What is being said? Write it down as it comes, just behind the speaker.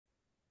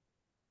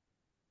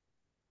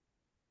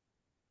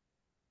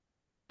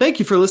Thank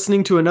you for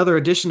listening to another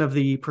edition of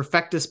the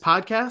Perfectus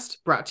podcast,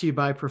 brought to you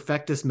by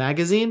Perfectus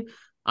Magazine.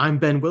 I'm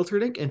Ben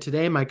Wilterdink, and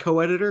today my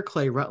co-editor,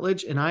 Clay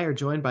Rutledge, and I are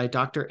joined by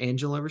Dr.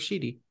 Angela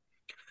Rachidi.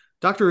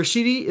 Dr.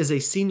 Rachidi is a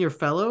senior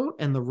fellow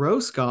and the Rowe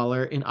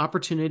Scholar in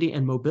Opportunity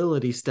and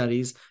Mobility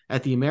Studies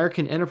at the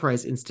American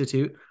Enterprise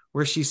Institute,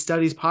 where she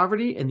studies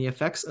poverty and the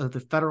effects of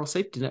the federal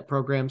safety net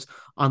programs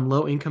on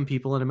low-income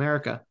people in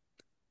America.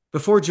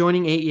 Before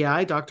joining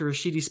AEI, Dr.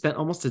 Rachidi spent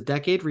almost a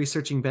decade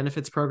researching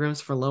benefits programs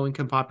for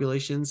low-income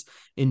populations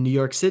in New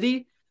York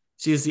City.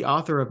 She is the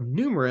author of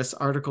numerous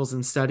articles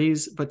and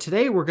studies, but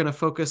today we're going to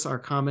focus our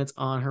comments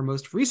on her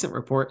most recent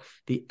report,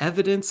 The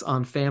Evidence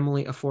on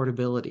Family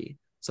Affordability.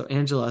 So,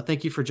 Angela,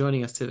 thank you for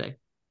joining us today.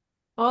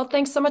 Well,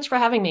 thanks so much for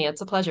having me.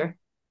 It's a pleasure.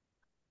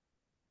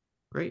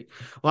 Great.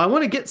 Well, I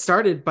want to get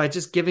started by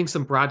just giving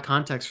some broad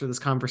context for this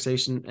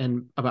conversation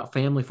and about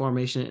family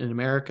formation in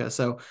America.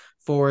 So,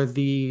 for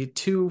the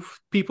two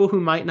people who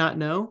might not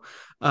know,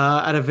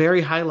 at a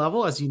very high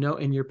level, as you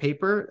note in your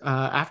paper,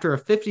 after a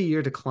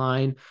 50-year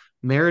decline,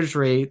 marriage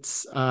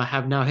rates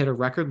have now hit a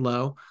record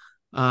low.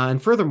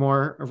 And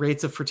furthermore,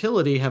 rates of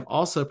fertility have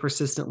also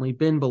persistently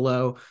been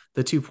below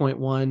the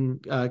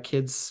 2.1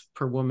 kids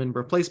per woman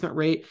replacement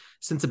rate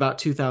since about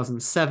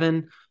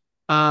 2007.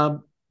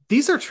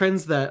 These are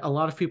trends that a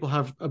lot of people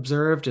have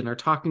observed and are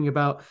talking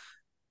about.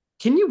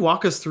 Can you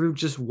walk us through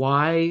just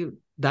why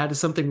that is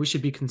something we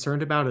should be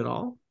concerned about at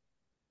all?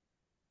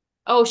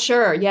 Oh,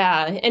 sure.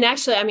 Yeah. And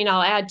actually,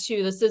 I'll add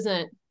too, this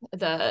isn't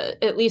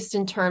at least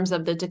in terms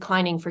of the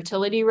declining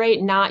fertility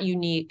rate, not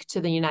unique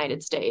to the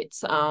United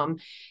States.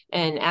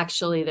 And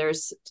actually,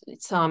 there's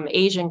some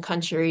Asian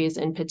countries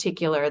in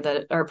particular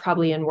that are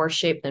probably in worse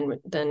shape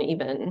than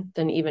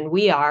even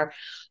we are.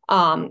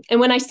 And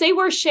when I say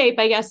worse shape,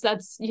 I guess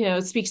that's,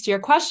 speaks to your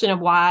question of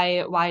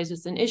why is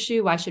this an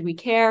issue? Why should we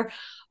care?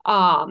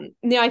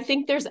 I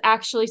think there's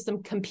actually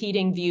some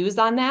competing views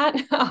on that.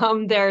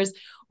 There's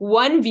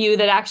one view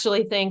that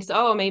actually thinks,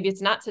 oh, maybe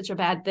it's not such a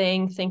bad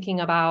thing, thinking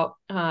about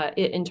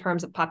it in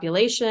terms of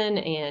population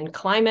and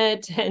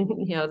climate and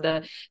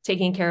the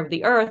taking care of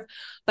the earth.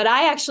 But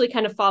I actually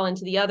kind of fall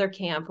into the other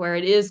camp where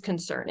it is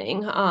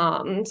concerning.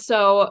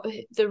 So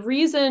the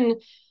reason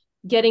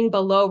getting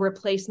below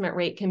replacement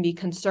rate can be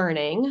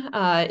concerning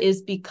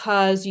is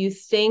because you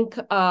think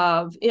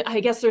of,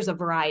 I guess there's a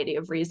variety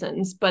of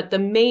reasons, but the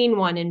main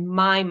one in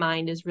my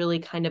mind is really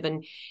kind of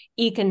an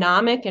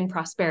economic and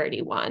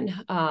prosperity one.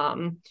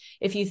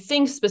 If you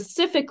think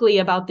specifically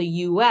about the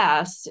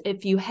US,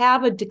 if you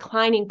have a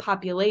declining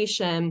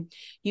population,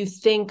 you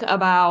think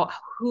about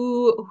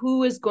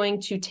who is going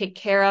to take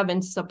care of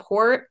and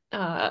support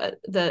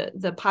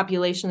the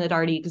population that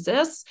already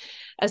exists,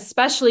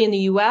 especially in the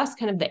US,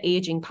 kind of the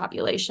aging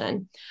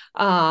population.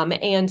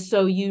 And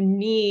so you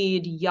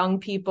need young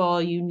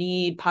people, you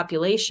need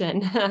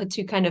population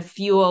to kind of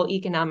fuel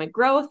economic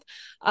growth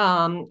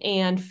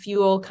and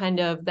fuel kind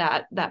of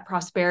that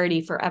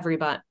prosperity for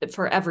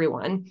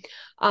everyone.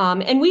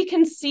 And we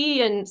can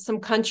see in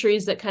some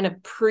countries that kind of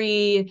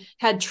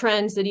had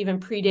trends that even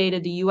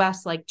predated the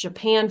US, like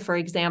Japan, for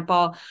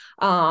example.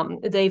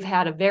 They've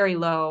had a very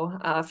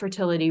low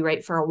fertility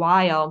rate for a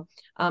while.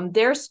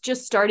 They're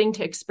just starting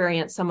to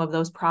experience some of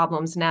those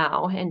problems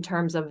now in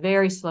terms of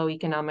very slow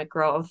economic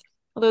growth.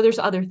 Although there's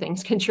other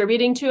things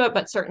contributing to it,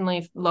 but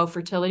certainly low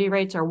fertility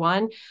rates are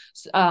one.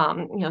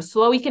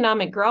 Slow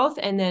economic growth,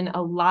 and then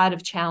a lot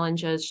of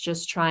challenges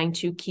just trying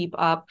to keep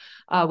up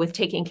with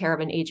taking care of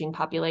an aging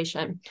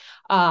population.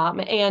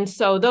 And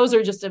so those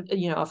are just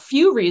a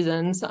few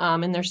reasons,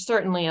 and there's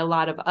certainly a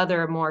lot of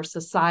other more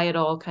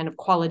societal kind of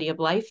quality of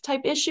life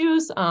type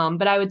issues.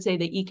 But I would say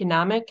the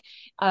economic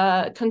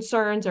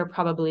concerns are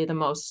probably the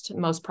most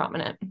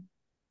prominent.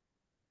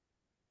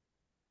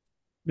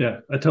 Yeah,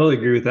 I totally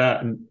agree with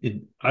that.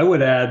 And I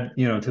would add,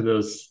 to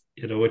those,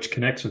 which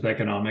connects with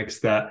economics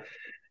that,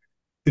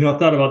 I've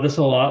thought about this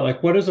a lot.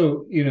 Like, what is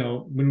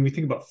when we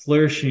think about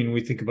flourishing,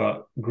 we think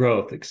about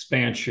growth,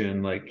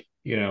 expansion, like,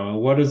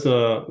 what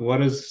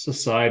does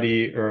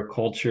society or a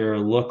culture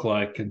look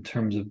like in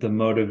terms of the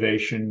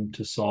motivation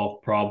to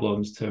solve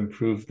problems, to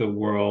improve the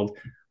world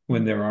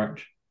when there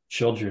aren't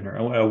children,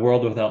 or a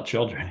world without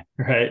children,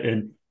 right?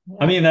 And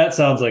I mean, that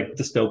sounds like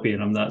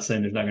dystopian. I'm not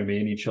saying there's not going to be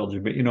any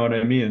children, but you know what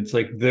I mean? It's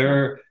like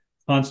they're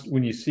constant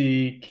when you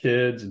see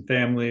kids and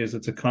families,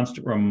 it's a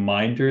constant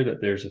reminder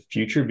that there's a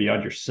future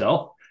beyond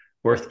yourself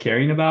worth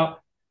caring about.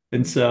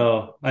 And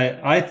so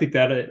I think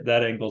that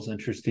angle is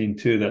interesting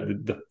too, that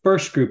the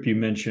first group you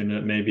mentioned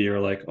that maybe are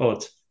like, oh,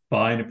 it's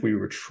fine if we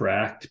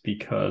retract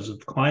because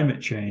of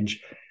climate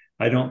change.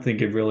 I don't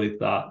think it really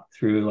thought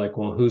through like,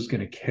 well, who's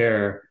going to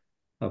care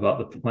about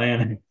the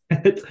planet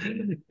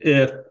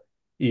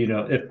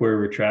if we're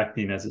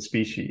retracting as a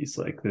species,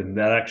 like then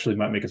that actually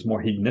might make us more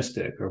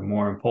hedonistic or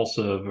more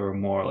impulsive or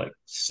more like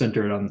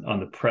centered on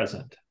the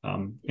present.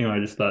 I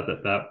just thought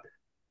that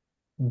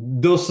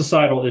those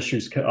societal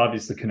issues can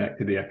obviously connect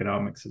to the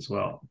economics as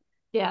well.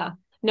 Yeah.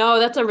 No,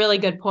 that's a really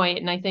good point.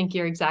 And I think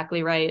you're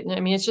exactly right. And I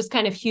mean, it's just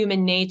kind of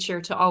human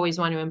nature to always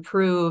want to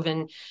improve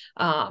and,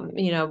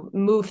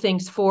 move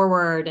things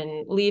forward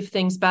and leave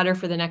things better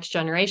for the next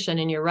generation.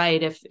 And you're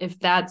right. If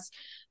that's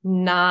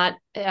not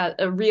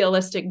a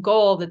realistic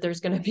goal that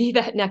there's going to be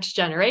that next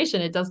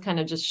generation, it does kind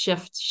of just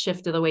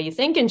shift to the way you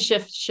think and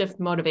shift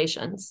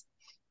motivations.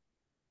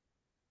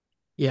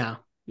 Yeah.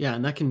 Yeah.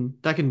 And that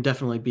can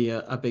definitely be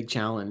a big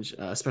challenge,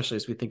 especially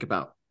as we think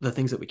about the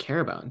things that we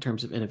care about in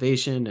terms of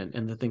innovation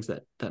and the things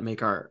that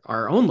make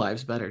our own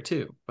lives better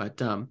too.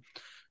 But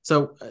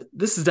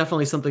this is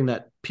definitely something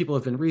that people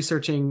have been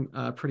researching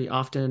pretty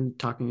often,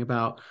 talking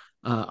about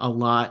a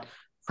lot.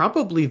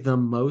 Probably the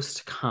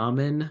most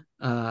common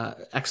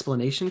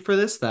explanation for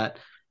this that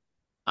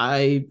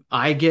I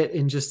get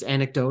in just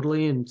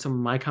anecdotally in some of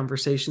my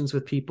conversations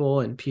with people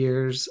and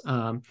peers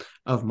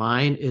of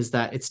mine is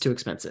that it's too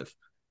expensive.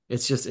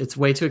 It's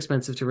way too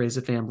expensive to raise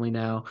a family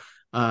now.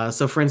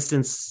 So for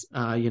instance,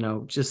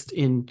 just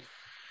in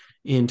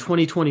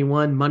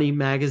 2021, Money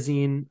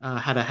Magazine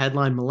had a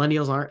headline: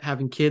 "Millennials aren't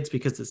having kids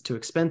because it's too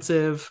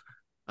expensive."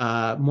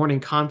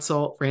 Morning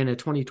Consult ran a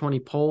 2020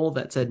 poll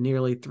that said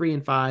nearly 3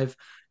 in 5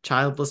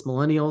 childless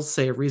millennials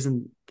say a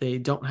reason they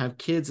don't have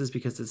kids is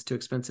because it's too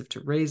expensive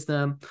to raise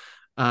them.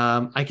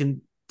 I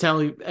can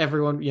tell you,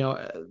 everyone,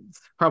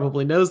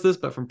 probably knows this,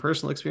 but from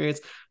personal experience,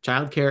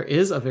 childcare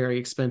is a very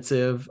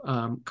expensive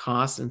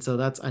cost, and so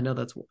I know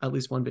that's at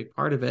least one big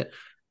part of it.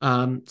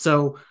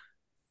 So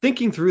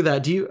thinking through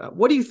that,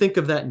 what do you think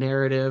of that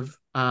narrative?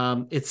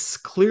 It's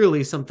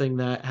clearly something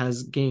that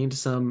has gained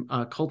some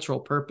cultural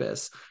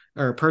purpose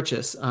or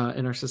purchase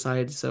in our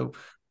society. So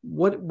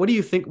what do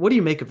you think? What do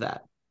you make of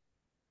that?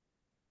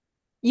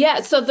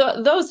 Yeah, so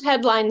those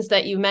headlines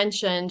that you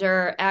mentioned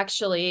are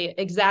actually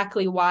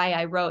exactly why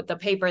I wrote the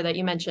paper that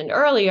you mentioned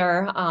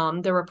earlier,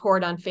 the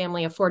report on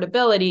family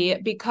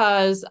affordability,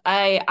 because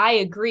I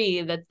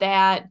agree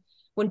that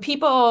when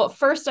people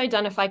first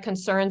identify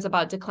concerns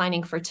about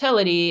declining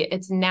fertility,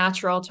 it's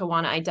natural to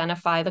want to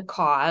identify the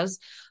cause.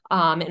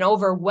 And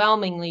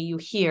overwhelmingly, you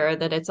hear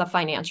that it's a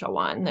financial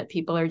one, that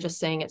people are just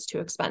saying it's too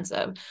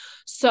expensive.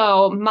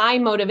 So my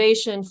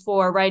motivation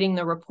for writing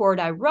the report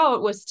I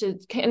wrote was to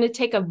kind of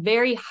take a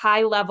very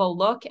high level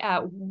look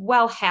at,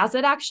 well, has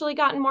it actually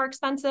gotten more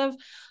expensive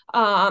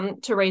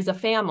to raise a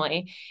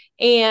family?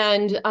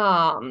 And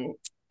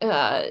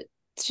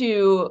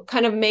to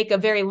kind of make a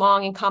very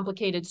long and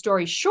complicated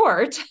story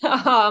short,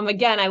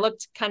 again, I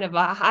looked kind of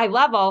a high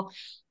level,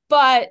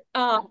 but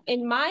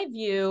in my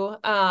view,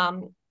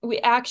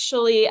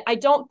 I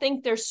don't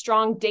think there's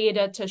strong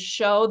data to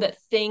show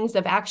that things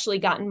have actually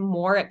gotten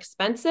more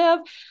expensive.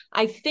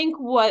 I think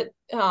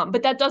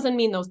but that doesn't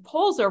mean those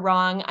polls are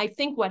wrong. I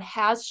think what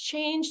has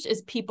changed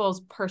is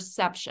people's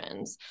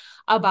perceptions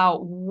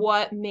about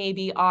what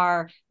maybe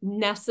are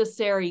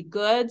necessary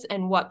goods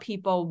and what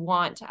people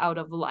want out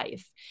of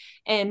life.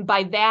 And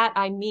by that,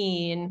 I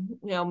mean,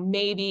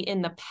 maybe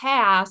in the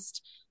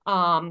past,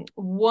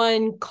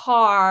 one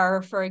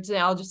car, for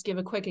example, I'll just give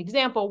a quick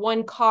example.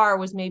 One car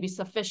was maybe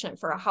sufficient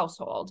for a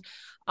household.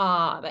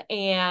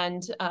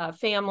 And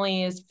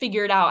families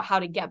figured out how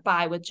to get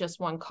by with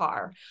just one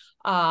car.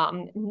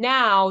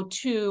 Now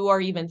 2 or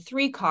even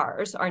 3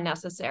 cars are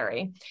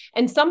necessary.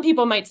 And some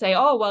people might say,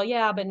 oh, well,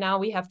 yeah, but now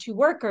we have 2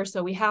 workers,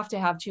 so we have to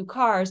have 2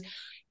 cars.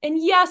 And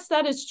yes,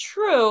 that is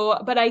true.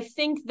 But I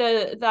think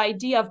the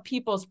idea of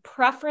people's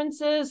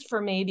preferences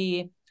for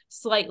maybe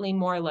slightly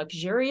more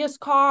luxurious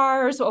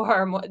cars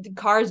or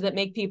cars that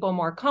make people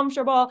more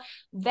comfortable,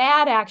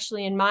 that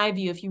actually, in my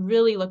view, if you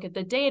really look at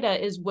the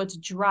data, is what's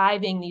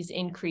driving these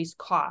increased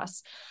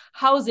costs.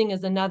 Housing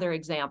is another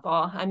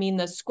example. I mean,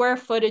 the square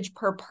footage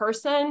per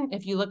person,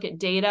 if you look at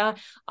data,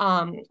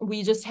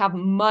 we just have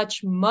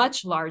much,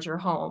 much larger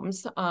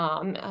homes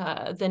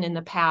than in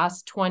the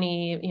past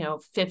 20,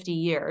 50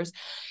 years.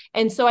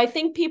 And so I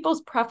think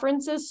people's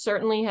preferences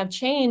certainly have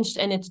changed,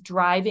 and it's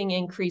driving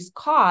increased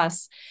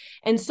costs.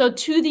 And so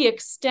to the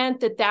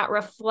extent that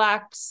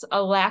reflects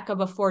a lack of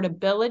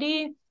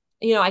affordability,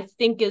 I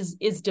think is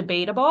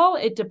debatable.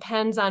 It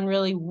depends on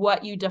really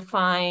what you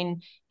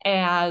define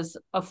as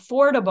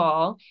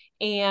affordable.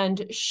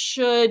 And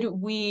should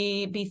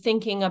we be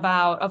thinking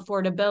about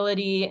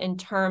affordability in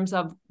terms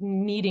of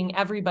meeting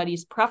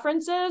everybody's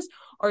preferences,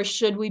 or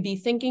should we be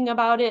thinking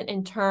about it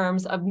in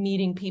terms of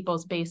meeting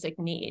people's basic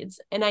needs?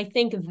 And I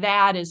think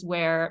that is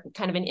where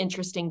kind of an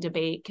interesting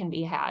debate can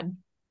be had.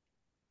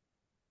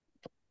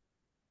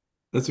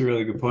 That's a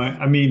really good point.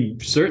 I mean,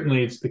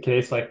 certainly it's the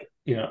case. Like,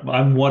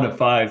 I'm one of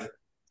 5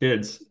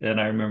 kids, and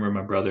I remember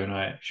my brother and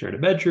I shared a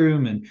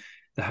bedroom, and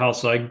the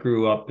house I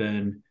grew up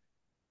in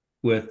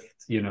with,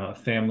 a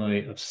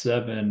family of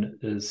 7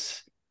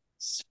 is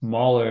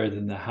smaller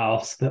than the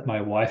house that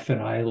my wife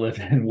and I live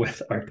in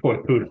with our toy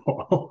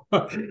poodle.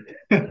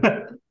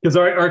 Because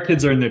our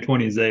kids are in their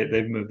 20s,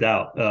 they've moved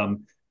out.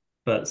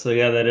 But so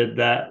yeah,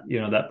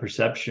 that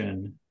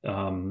perception,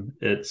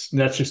 that's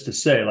just to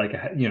say, like,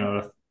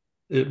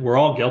 we're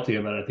all guilty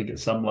of it, I think, at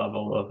some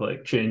level, of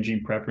like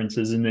changing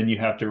preferences. And then you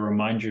have to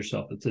remind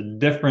yourself it's a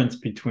difference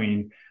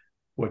between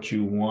what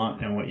you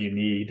want and what you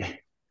need.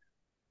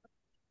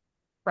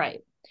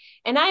 Right.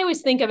 And I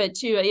always think of it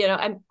too,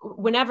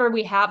 whenever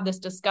we have this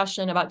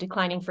discussion about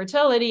declining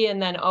fertility,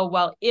 and then, oh,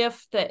 well,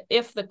 if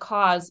the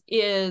cause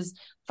is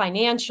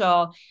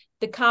financial,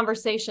 the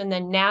conversation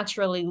then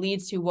naturally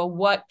leads to, well,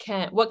 what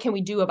can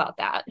we do about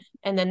that?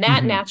 And then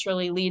that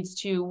naturally leads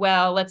to,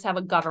 well, let's have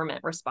a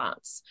government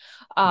response.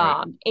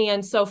 Right.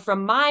 And so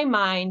from my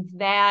mind,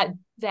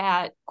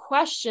 that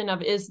question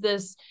of, is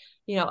this,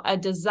 a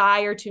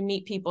desire to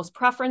meet people's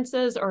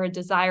preferences or a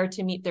desire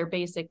to meet their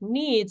basic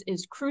needs,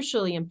 is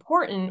crucially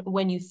important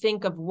when you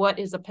think of what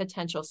is a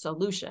potential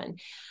solution.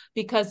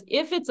 Because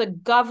if it's a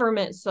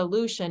government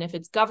solution, if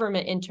it's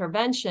government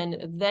intervention,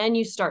 then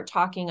you start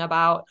talking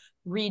about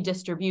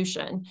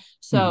redistribution.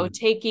 So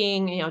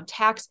taking,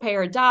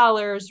 taxpayer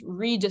dollars,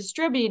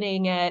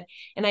 redistributing it.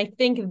 And I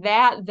think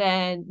that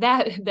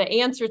the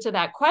answer to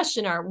that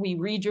question, are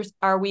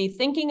we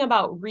thinking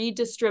about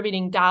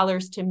redistributing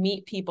dollars to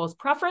meet people's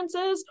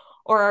preferences,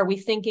 or are we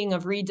thinking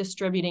of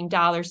redistributing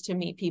dollars to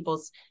meet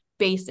people's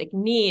basic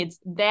needs?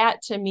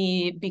 That to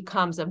me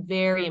becomes a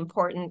very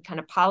important kind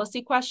of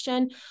policy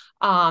question.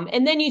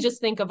 And then you just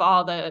think of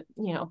all the,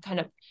 kind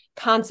of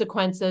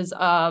consequences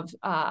of,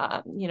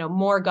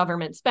 more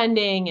government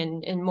spending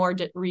and more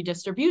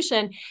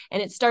redistribution.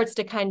 And it starts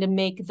to kind of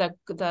make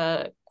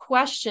the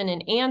question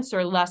and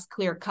answer less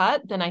clear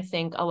cut than I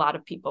think a lot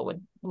of people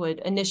would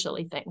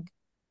initially think.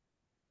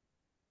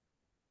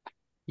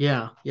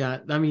 Yeah.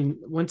 I mean,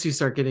 once you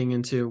start getting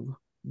into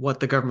what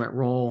the government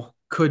role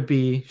could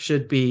be,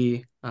 should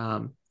be,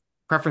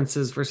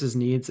 preferences versus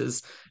needs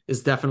is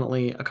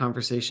definitely a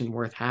conversation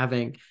worth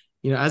having.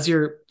 As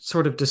you're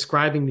sort of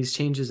describing these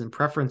changes in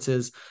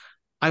preferences,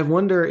 I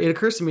wonder, it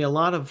occurs to me, a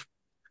lot of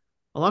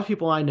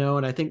people I know,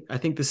 and I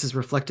think this is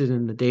reflected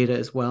in the data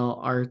as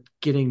well, are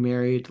getting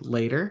married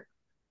later.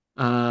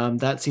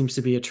 That seems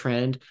to be a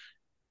trend,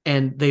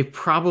 and they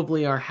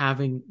probably are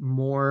having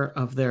more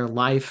of their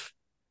life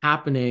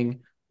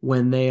happening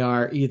when they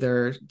are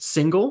either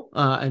single,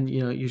 and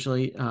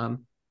usually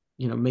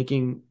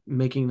making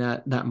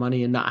that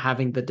money and not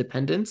having the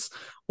dependence,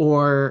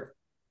 or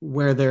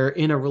where they're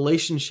in a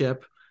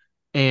relationship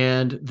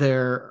and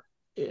they're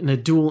in a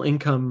dual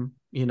income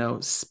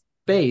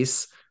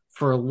space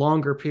for a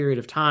longer period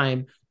of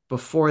time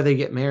before they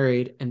get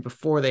married and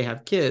before they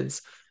have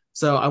kids.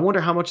 So I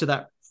wonder how much of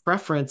that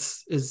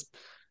preference is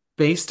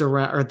based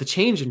around, or the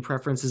change in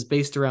preference is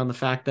based around the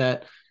fact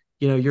that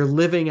you're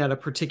living at a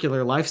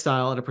particular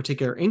lifestyle at a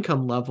particular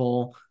income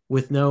level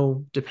with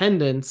no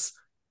dependence,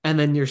 and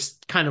then you're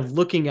kind of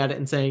looking at it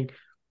and saying,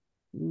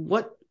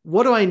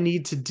 what do I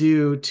need to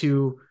do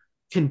to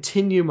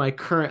continue my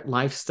current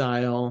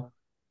lifestyle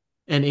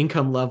and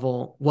income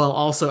level while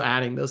also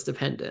adding those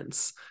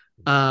dependents?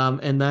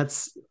 And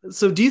that's,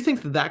 so do you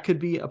think that could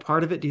be a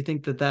part of it? Do you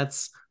think that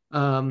that's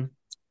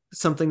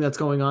something that's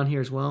going on here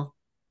as well?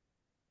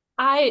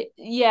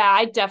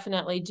 I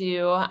definitely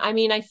do. I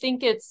mean, I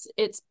think it's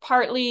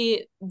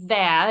partly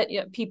that,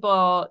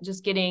 people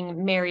just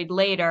getting married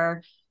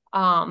later.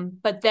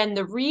 But then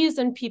the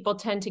reason people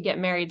tend to get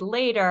married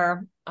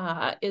later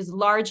is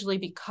largely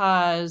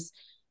because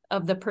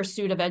of the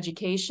pursuit of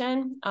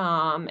education,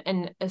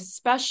 and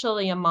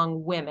especially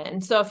among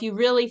women. So if you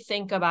really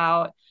think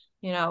about,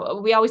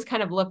 we always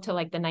kind of look to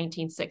like the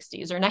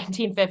 1960s or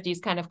 1950s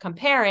kind of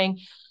comparing.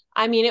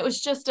 I mean, it was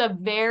just a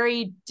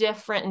very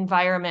different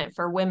environment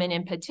for women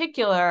in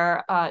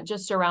particular,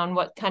 just around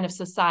what kind of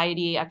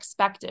society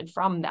expected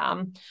from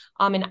them.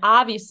 And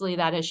obviously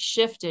that has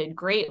shifted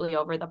greatly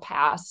over the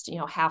past,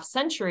 half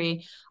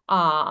century,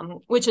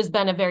 which has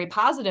been a very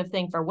positive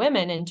thing for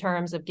women in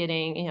terms of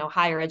getting,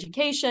 higher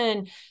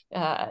education,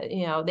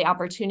 the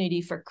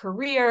opportunity for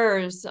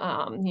careers,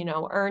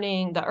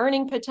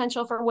 earning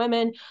potential for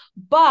women.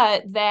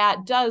 But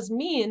that does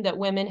mean that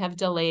women have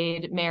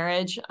delayed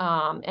marriage,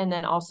 and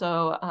then also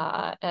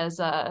as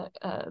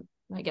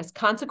I guess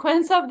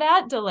consequence of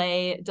that,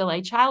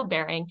 delay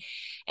childbearing.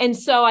 And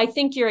so I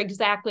think you're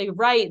exactly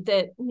right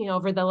that,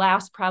 over the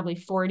last probably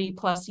 40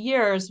 plus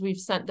years, we've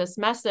sent this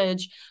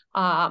message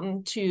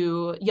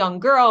to young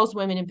girls,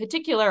 women in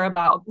particular,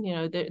 about,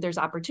 there's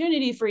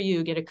opportunity for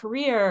you, get a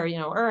career,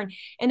 earn.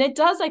 And it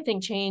does, I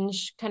think,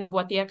 change kind of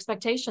what the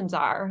expectations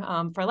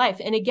are for life.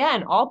 And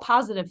again, all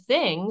positive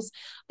things,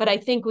 but I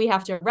think we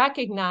have to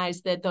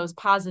recognize that those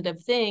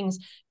positive things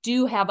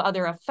do have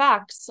other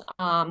effects.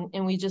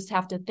 And we just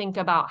have to think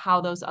about how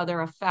those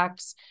other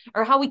effects,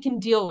 or how we can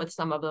deal with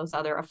some of those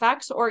other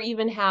effects, or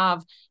even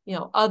have,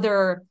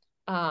 other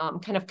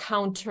kind of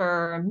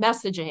counter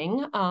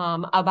messaging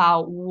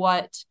about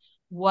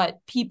what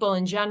people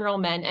in general,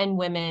 men and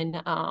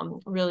women,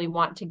 really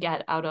want to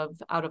get out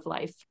of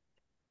life,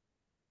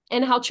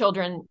 and how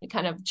children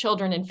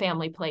and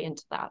family play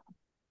into that.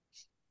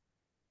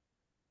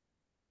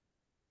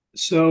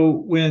 So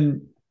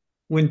when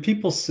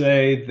people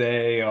say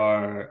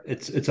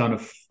it's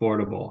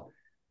unaffordable,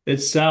 it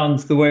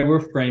sounds, the way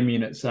we're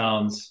framing it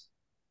sounds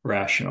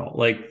rational.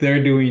 Like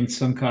they're doing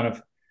some kind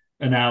of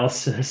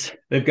analysis.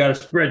 They've got a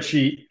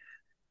spreadsheet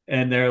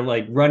and they're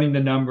like running the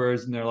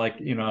numbers and they're like,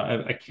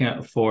 I can't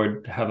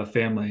afford to have a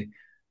family.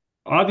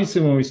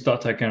 obviously when we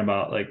start talking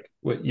about like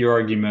what your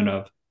argument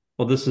of,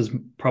 well, this is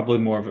probably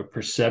more of a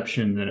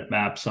perception than it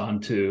maps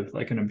onto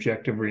like an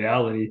objective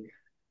reality,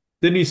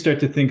 then you start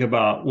to think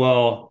about,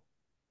 well,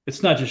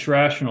 it's not just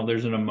rational,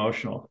 there's an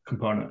emotional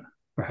component,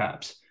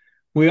 perhaps.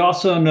 We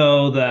also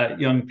know that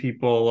young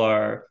people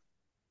are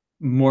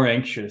more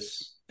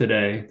anxious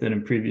today than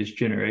in previous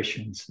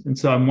generations. And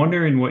so I'm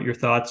wondering what your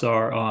thoughts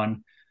are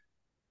on,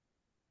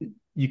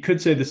 you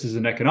could say this is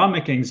an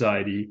economic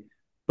anxiety,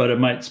 but it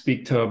might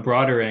speak to a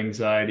broader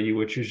anxiety,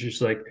 which is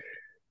just like,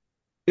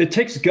 it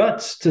takes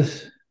guts to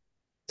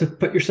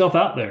put yourself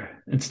out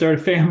there and start a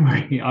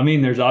family. I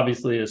mean, there's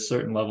obviously a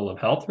certain level of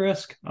health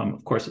risk.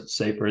 Of course, it's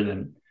safer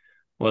than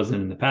was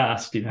in the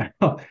past,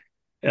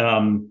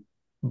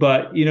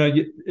 but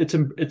it's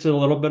a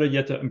little bit of, you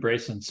have to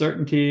embrace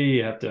uncertainty.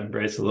 You have to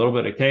embrace a little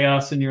bit of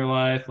chaos in your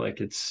life.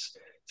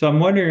 So I'm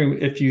wondering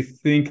if you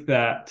think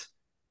that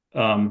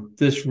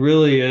this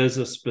really is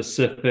a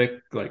specific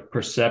like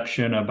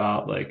perception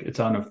about like it's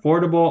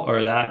unaffordable,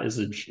 or that is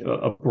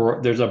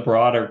there's a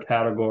broader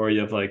category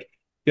of like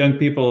young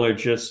people are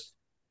just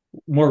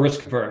more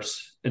risk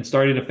averse, and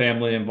starting a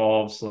family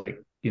involves like,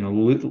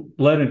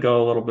 letting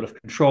go a little bit of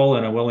control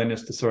and a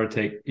willingness to sort of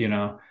take,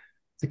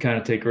 to kind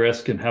of take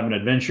risk and have an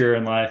adventure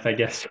in life, I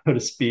guess, so to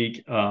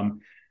speak.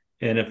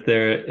 And if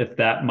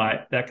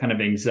that kind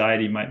of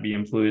anxiety might be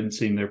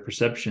influencing their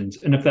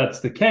perceptions. And if that's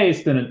the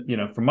case, then,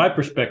 from my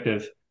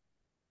perspective,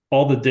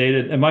 all the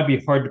data, it might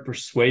be hard to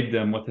persuade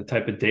them with the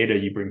type of data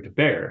you bring to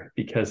bear,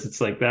 because it's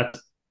like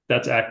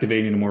that's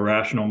activating a more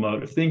rational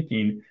mode of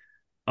thinking.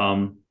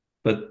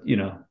 But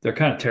they're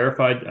kind of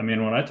terrified. I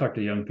mean, when I talk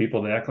to young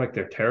people, they act like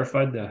they're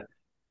terrified to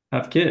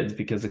have kids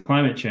because of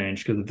climate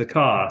change, because of the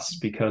costs,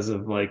 because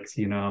of like,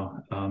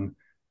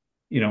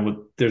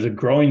 there's a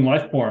growing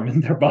life form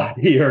in their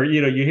body, or,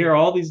 you hear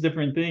all these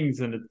different things.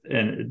 And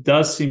it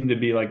does seem to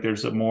be like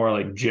there's a more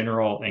like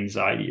general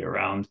anxiety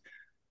around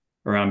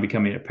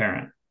becoming a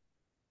parent.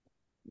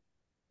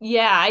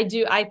 Yeah, I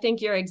do. I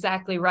think you're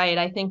exactly right.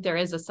 I think there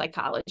is a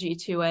psychology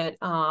to it.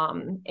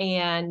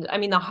 And I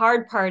mean, the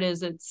hard part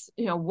is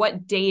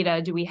what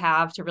data do we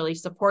have to really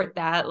support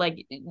that?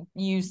 Like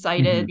you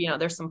cited,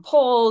 there's some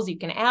polls, you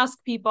can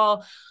ask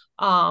people.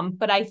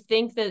 But I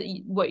think that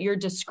what you're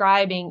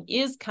describing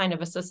is kind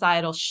of a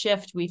societal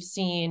shift we've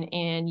seen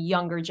in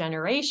younger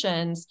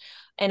generations.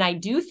 And I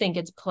do think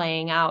it's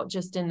playing out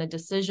just in the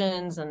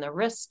decisions and the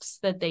risks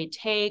that they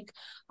take.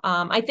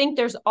 I think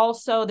there's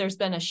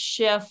been a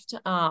shift,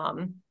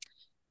 and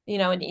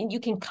you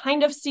can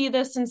kind of see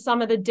this in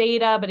some of the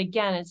data, but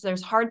again,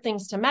 there's hard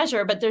things to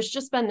measure, but there's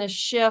just been this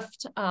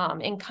shift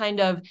in kind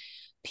of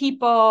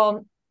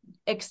people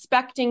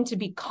expecting to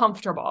be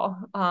comfortable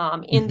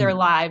in their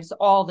lives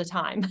all the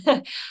time.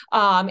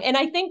 And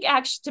I think,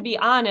 actually, to be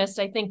honest,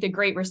 I think the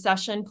Great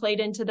Recession played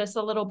into this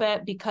a little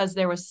bit, because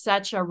there was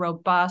such a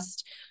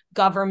robust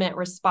government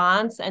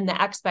response, and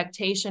the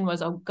expectation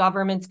was, oh,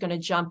 government's going to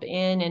jump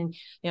in, and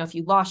if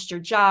you lost your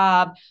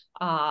job,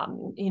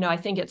 I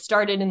think it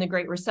started in the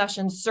Great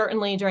Recession.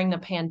 Certainly during the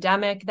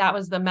pandemic, that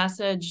was the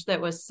message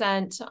that was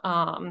sent.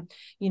 And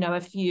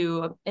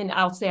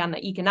I'll say on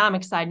the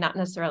economic side, not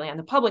necessarily on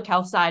the public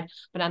health side,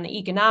 but on the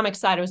economic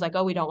side, it was like,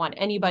 oh, we don't want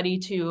anybody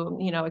to,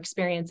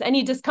 experience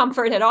any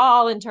discomfort at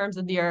all in terms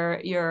of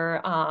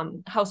your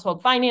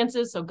household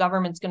finances. So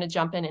government's going to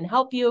jump in and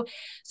help you.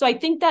 So I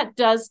think that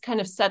does kind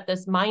of set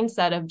this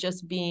mindset of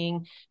just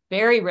being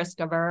very risk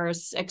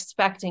averse,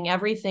 expecting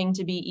everything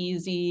to be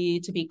easy,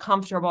 to be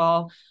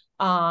comfortable.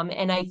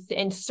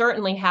 And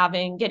certainly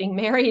getting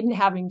married and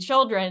having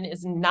children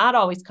is not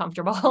always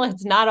comfortable.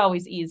 It's not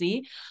always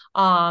easy.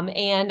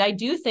 And I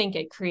do think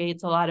it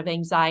creates a lot of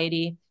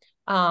anxiety.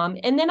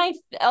 And then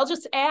I'll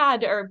just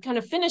add, or kind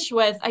of finish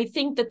with, I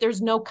think that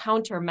there's no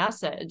counter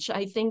message.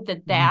 I think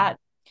that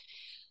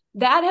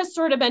has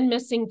sort of been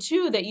missing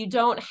too, that you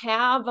don't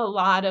have a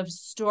lot of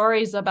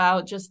stories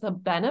about just the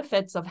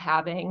benefits of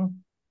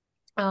having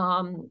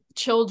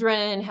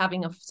children,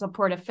 having a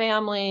supportive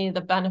family, the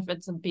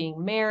benefits of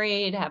being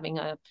married, having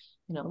a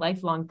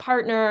lifelong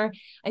partner.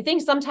 I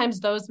think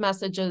sometimes those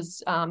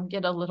messages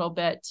get a little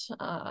bit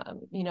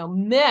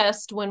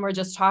missed when we're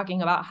just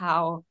talking about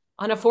how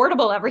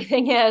unaffordable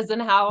everything is,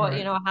 and how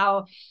Right.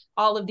 How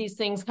all of these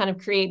things kind of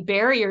create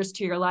barriers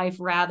to your life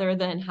rather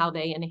than how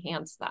they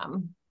enhance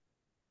them.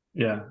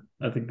 Yeah,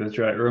 I think that's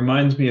right. It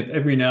reminds me of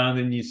every now and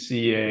then you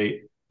see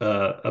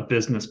a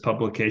business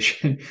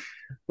publication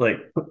like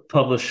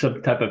publish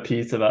some type of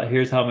piece about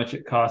here's how much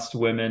it costs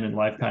women in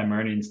lifetime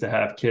earnings to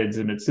have kids,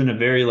 and it's in a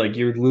very like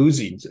you're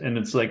losing, and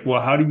it's like,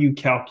 well, how do you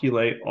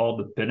calculate all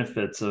the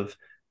benefits of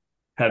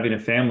having a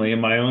family?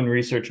 In my own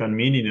research on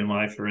meaning in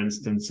life, for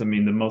instance, I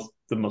mean,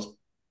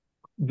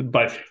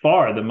 by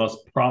far the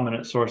most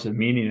prominent source of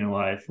meaning in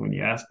life when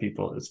you ask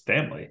people is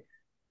family.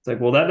 It's like,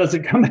 well, that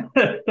doesn't come out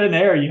of thin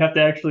air. You have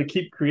to actually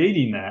keep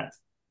creating that.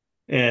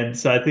 And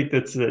so I think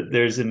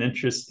there's an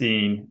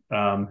interesting,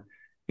 on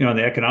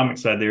the economic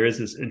side, there is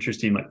this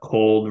interesting, like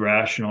cold,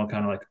 rational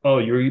kind of like, oh,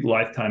 your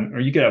lifetime,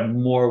 or you could have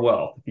more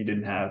wealth if you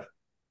didn't have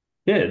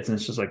kids. And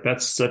it's just like,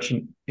 that's such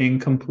an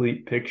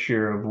incomplete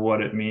picture of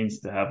what it means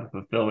to have a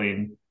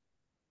fulfilling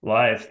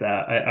life,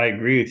 that I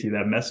agree with you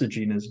that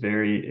messaging is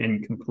very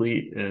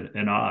incomplete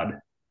and odd.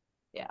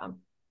 Yeah.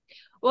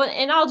 Well,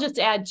 and I'll just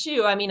add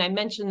too, I mean, I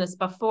mentioned this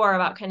before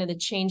about kind of the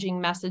changing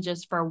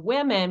messages for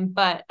women,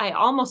 but I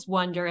almost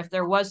wonder if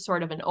there was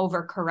sort of an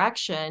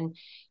overcorrection,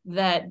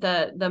 that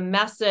the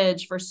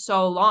message for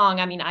so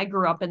long, I mean, I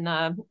grew up in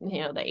the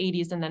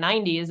 80s and the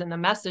 90s, and the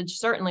message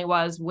certainly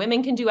was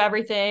women can do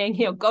everything,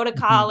 go to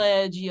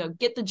college,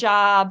 get the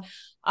job.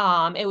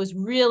 It was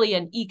really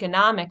an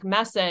economic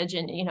message,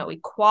 and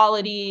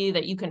equality,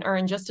 that you can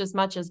earn just as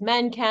much as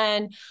men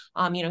can.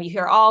 You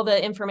hear all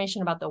the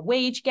information about the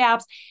wage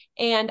gaps.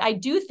 And I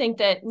do think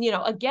that,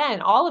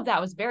 again, all of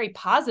that was very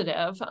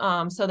positive,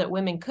 so that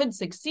women could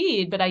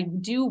succeed. But I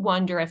do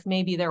wonder if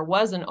maybe there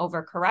was an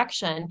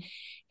overcorrection,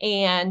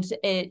 and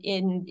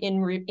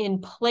in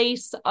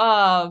place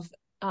of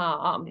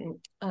the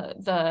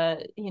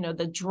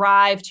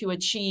drive to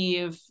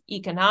achieve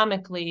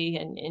economically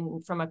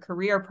and from a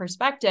career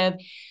perspective,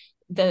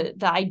 the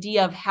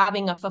idea of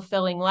having a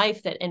fulfilling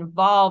life that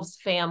involves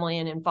family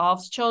and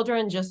involves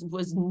children just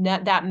was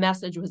that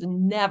message was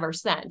never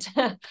sent.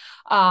 And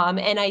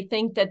I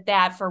think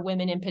that for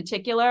women in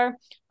particular,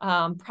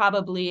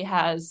 probably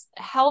has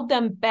held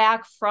them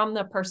back from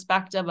the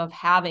perspective of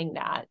having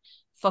that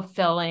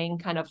fulfilling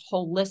kind of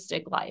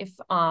holistic life.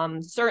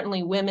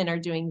 Certainly women are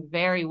doing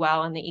very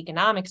well on the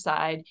economic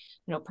side,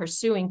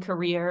 pursuing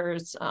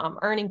careers,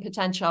 earning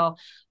potential.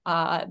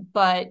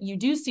 But you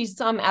do see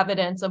some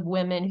evidence of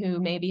women who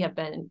maybe have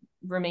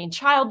remain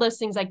childless,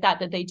 things like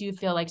that they do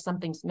feel like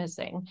something's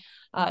missing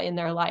in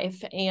their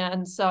life.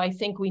 And so I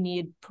think we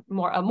need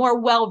a more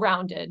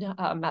well-rounded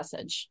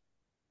message.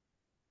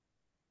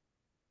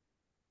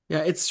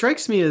 Yeah, it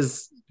strikes me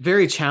as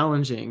very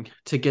challenging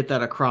to get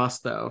that across,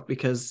 though,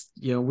 because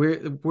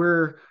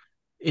we're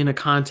in a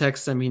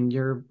context. I mean,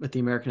 you're at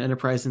the American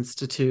Enterprise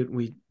Institute.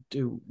 We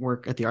do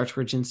work at the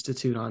Archbridge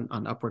Institute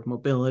on upward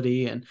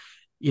mobility, and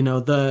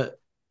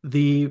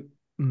the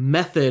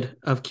method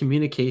of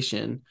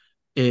communication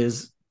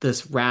is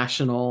this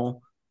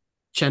rational,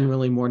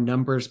 generally more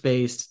numbers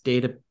based,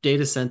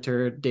 data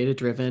centered, data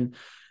driven,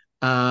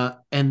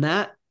 and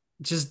that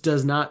just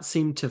does not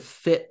seem to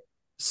fit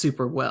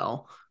super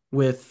well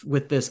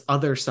with this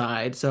other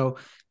side. So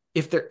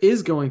if there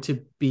is going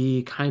to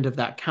be kind of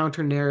that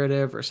counter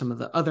narrative or some of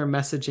the other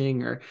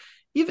messaging, or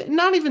even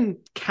not even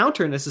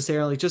counter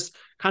necessarily, just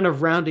kind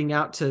of rounding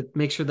out to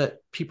make sure that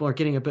people are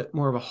getting a bit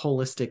more of a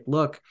holistic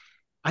look,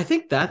 I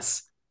think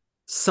that's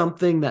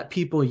something that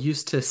people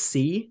used to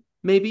see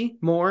maybe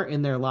more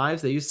in their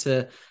lives. They used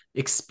to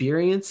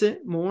experience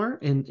it more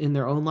in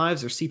their own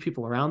lives, or see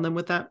people around them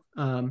with that.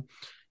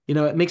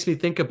 It makes me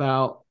think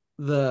about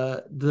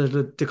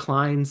the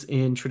declines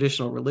in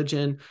traditional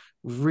religion,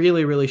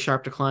 really, really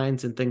sharp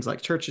declines in things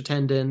like church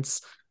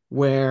attendance,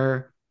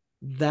 where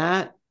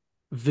that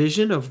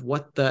vision of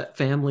what the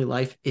family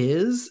life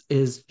is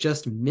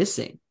just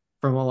missing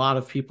from a lot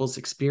of people's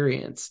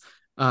experience.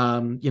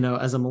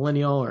 As a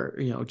millennial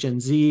or, Gen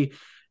Z,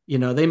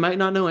 they might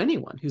not know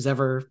anyone who's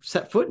ever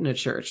set foot in a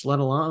church, let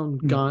alone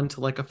gone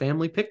to like a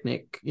family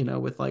picnic,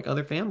 with like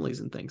other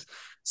families and things.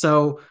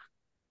 So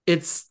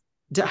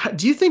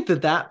do you think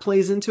that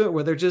plays into it,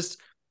 where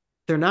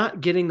they're not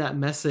getting that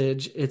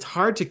message? It's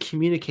hard to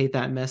communicate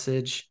that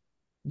message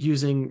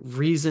using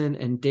reason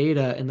and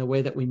data in the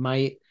way that we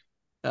might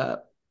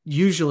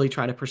usually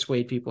try to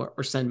persuade people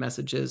or send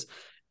messages.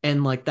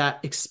 And like that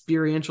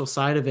experiential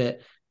side of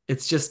it,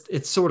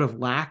 it's sort of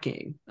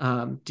lacking.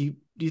 Do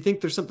you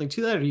think there's something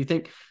to that? Or do you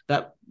think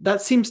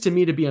that seems to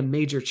me to be a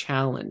major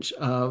challenge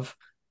of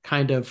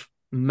kind of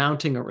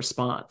mounting a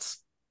response?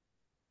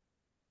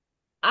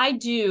 I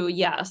do,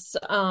 yes.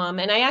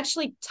 And I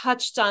actually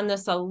touched on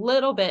this a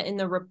little bit in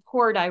the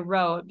report I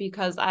wrote,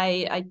 because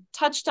I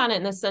touched on it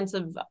in the sense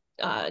of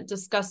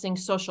discussing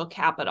social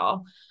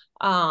capital.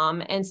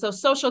 And so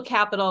social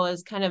capital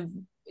is kind of,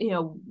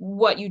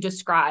 what you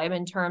describe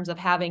in terms of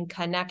having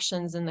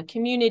connections in the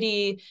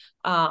community,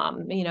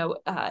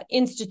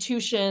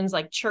 institutions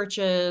like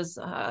churches,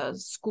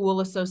 school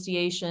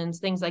associations,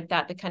 things like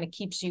that kind of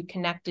keeps you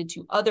connected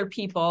to other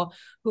people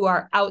who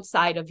are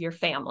outside of your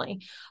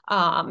family.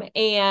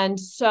 And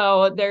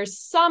so there's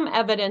some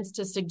evidence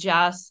to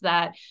suggest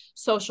that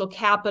social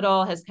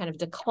capital has kind of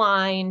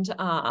declined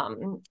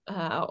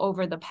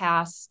over the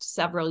past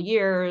several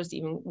years,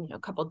 even a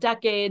couple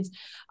decades,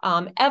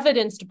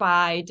 evidenced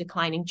by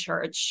declining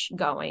church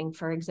going,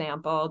 for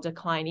example,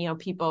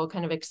 people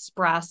kind of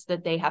express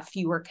that they have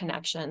fewer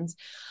connections.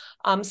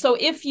 So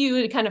if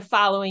you kind of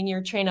following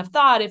your train of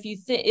thought,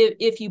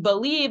 if you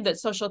believe that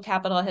social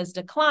capital has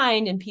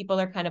declined and people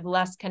are kind of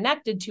less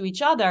connected to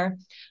each other,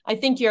 I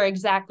think you're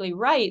exactly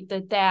right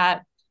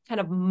that kind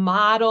of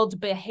modeled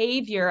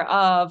behavior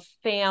of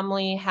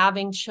family,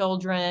 having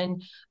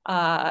children,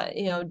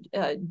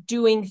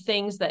 doing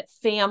things that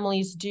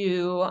families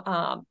do,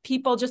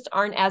 people just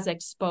aren't as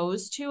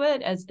exposed to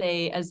it as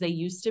they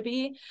used to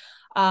be.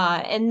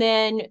 And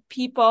then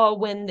people,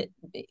 when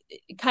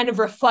it kind of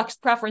reflects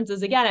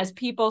preferences again, as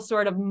people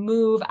sort of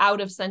move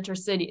out of central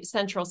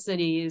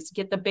cities,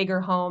 get the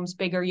bigger homes,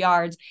 bigger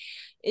yards,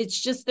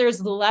 it's just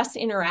there's less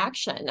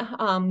interaction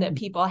that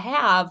people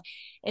have.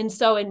 And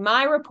so in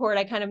my report,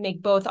 I kind of make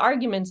both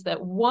arguments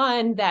that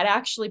one, that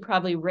actually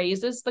probably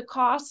raises the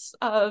costs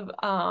of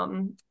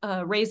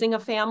raising a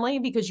family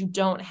because you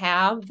don't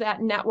have that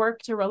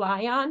network to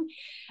rely on.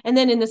 And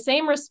then in the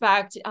same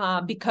respect,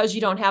 because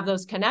you don't have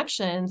those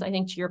connections, I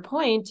think to your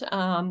point,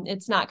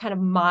 it's not kind of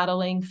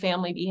modeling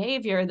family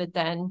behavior that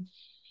then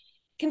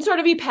can sort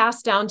of be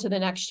passed down to the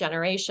next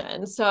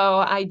generation. So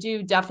I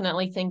do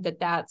definitely think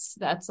that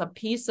that's a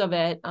piece of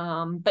it.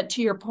 But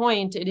to your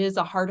point, it is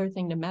a harder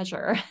thing to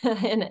measure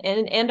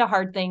and a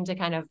hard thing to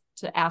kind of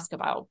to ask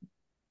about.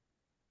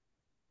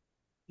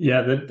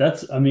 Yeah,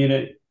 that's, I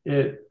mean,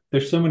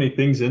 there's so many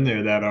things in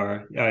there that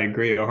are, I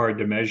agree, are hard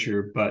to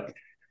measure. But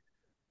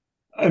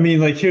I mean,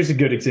 like, here's a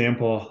good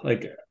example.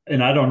 Like,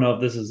 and I don't know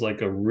if this is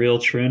like a real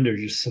trend or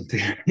just something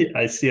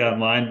I see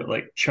online, but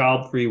like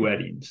child-free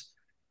weddings,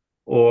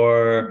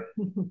 or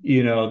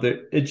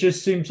it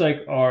just seems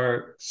like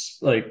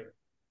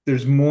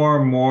there's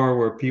more and more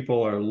where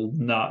people are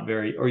not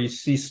very, or you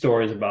see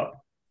stories about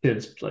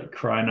kids like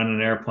crying on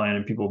an airplane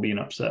and people being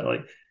upset,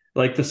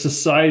 like the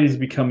society is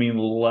becoming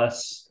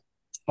less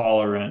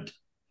tolerant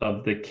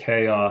of the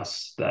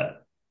chaos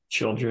that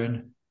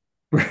children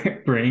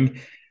bring.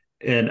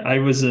 And I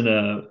was in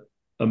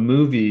a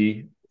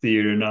movie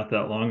theater not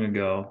that long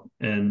ago,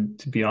 and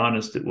to be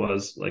honest, it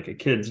was like a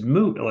kid's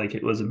movie. Like,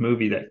 it was a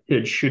movie that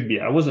kids should be.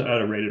 I wasn't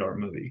at a rated R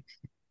movie.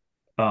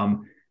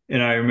 And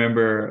I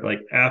remember,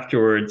 like,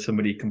 afterwards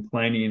somebody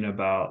complaining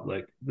about,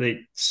 like,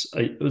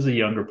 it was a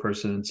younger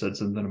person and said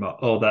something about,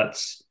 oh,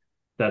 that's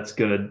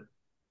good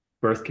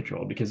birth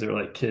control, because they were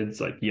like kids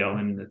like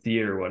yelling in the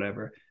theater or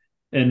whatever.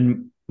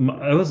 And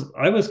I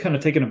was kind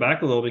of taken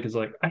aback a little, because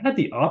like I had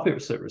the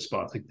opposite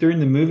response. Like, during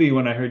the movie,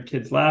 when I heard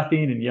kids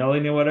laughing and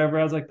yelling and whatever,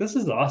 I was like, this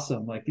is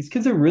awesome. Like, these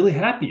kids are really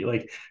happy.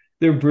 Like,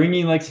 they're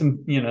bringing like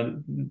some,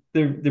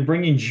 they're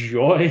bringing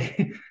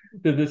joy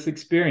to this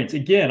experience.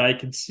 Again, I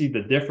could see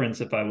the difference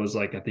if I was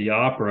like at the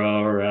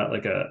opera or at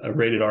like a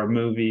rated R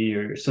movie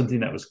or something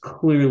that was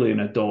clearly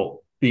an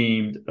adult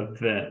themed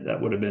event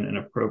that would have been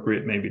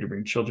inappropriate maybe to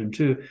bring children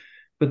to.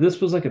 But this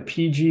was like a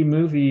PG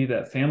movie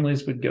that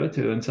families would go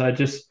to. And so I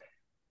just,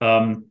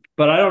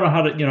 but I don't know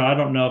how to, I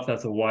don't know if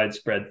that's a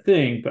widespread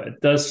thing, but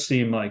it does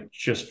seem like,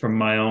 just from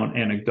my own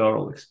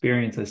anecdotal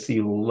experience, I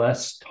see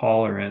less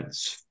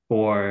tolerance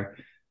for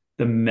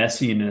the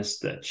messiness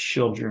that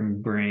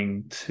children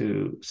bring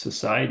to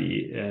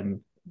society.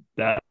 And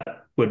that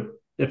would,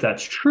 if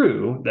that's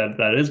true,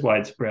 that is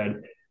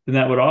widespread, then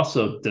that would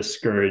also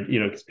discourage,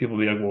 because people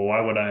would be like, well,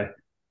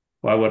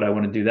 why would I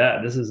want to do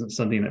that? This isn't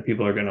something that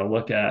people are going to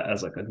look at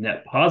as like a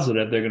net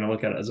positive. They're going to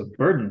look at it as a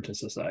burden to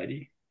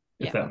society,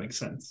 if that makes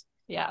sense.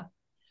 Yeah.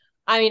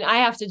 I mean, I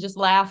have to just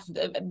laugh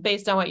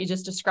based on what you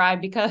just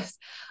described, because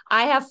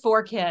I have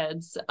 4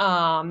 kids.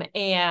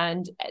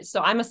 And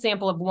so I'm a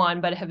sample of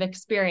one, but have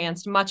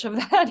experienced much of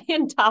that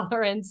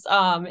intolerance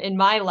in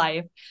my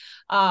life,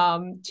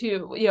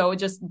 to,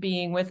 just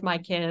being with my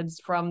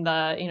kids, from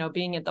the,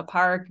 being at the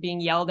park,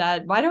 being yelled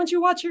at, why don't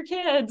you watch your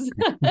kids,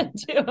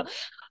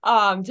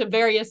 to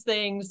various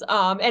things.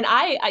 And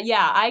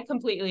I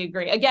completely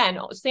agree. Again,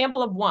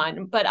 sample of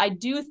one, but I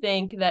do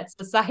think that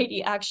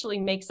society actually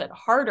makes it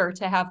harder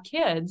to have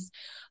kids,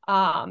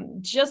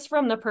 just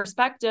from the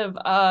perspective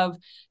of,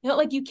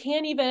 like, you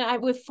can't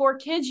even, with 4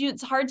 kids,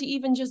 it's hard to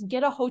even just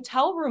get a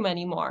hotel room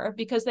anymore,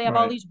 because they have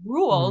all these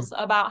rules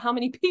about how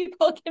many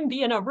people can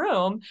be in a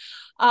room.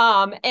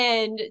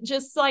 And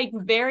just like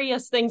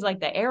various things, like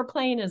the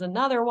airplane is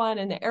another one,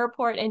 and the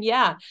airport. And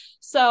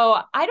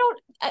so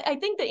I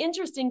think the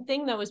interesting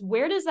thing though is,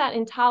 where does that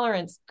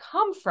intolerance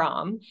come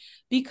from?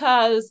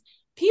 Because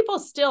people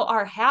still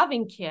are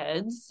having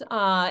kids,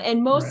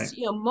 and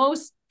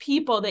most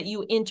people that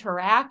you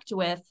interact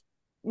with,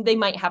 they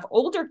might have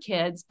older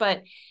kids,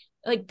 but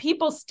like,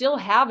 people still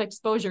have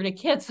exposure to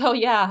kids. So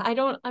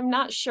I'm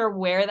not sure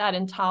where that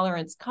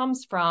intolerance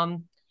comes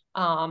from.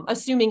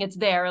 Assuming it's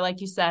there,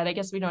 like you said, I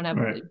guess we don't have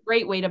a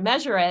great way to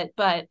measure it,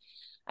 but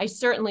I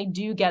certainly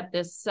do get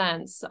this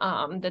sense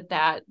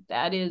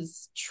that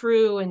is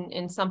true,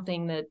 and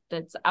something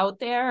that's out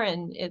there,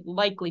 and it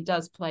likely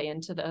does play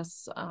into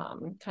this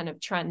kind of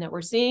trend that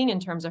we're seeing in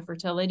terms of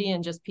fertility,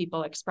 and just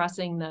people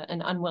expressing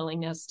an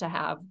unwillingness to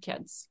have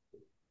kids.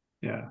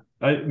 Yeah,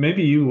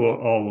 maybe you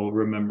all will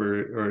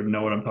remember or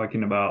know what I'm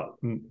talking about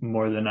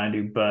more than I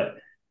do, but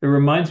it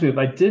reminds me of,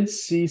 I did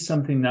see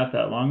something not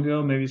that long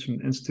ago, maybe it's from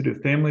the Institute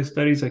of Family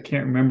Studies, I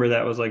can't remember,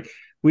 that was like,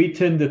 we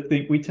tend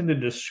to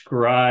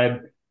describe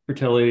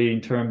fertility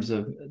in terms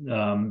of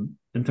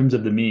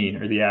the mean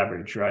or the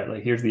average, right?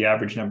 Like, here's the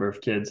average number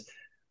of kids,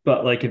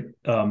 but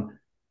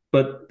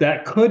but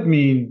that could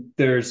mean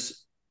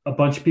there's a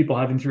bunch of people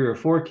having 3 or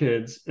 4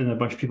 kids and a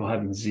bunch of people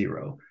having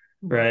 0,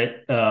 right?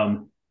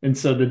 And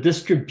so the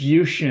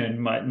distribution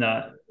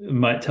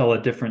might tell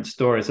a different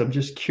story. So I'm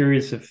just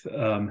curious if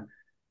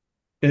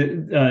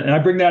And I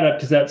bring that up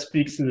because that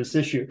speaks to this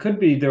issue. It could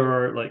be there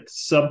are like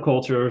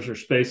subcultures or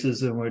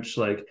spaces in which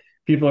like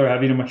people are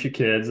having a bunch of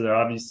kids. They're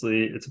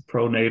obviously it's a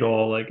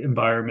pronatal like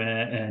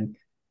environment, and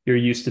you're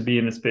used to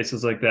being in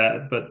spaces like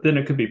that. But then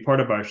it could be part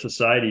of our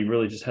society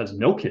really just has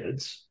no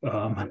kids,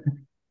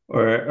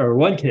 or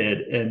one kid,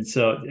 and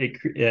so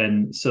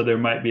there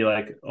might be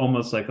like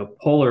almost like a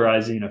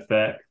polarizing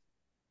effect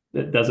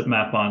that doesn't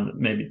map on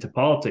maybe to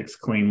politics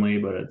cleanly,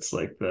 but it's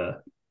like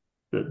the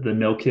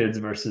no kids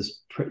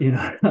versus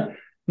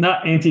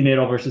not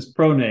antenatal versus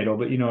pronatal,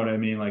 but you know what I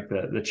mean, like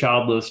the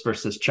childless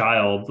versus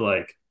child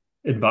like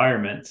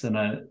environments. And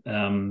I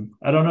don't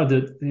know,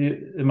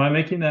 am I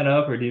making that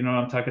up, or do you know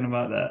what I'm talking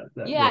about,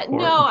 that Yeah,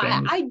 report no, on I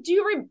families?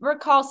 do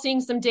recall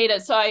seeing some data.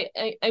 So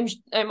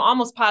I'm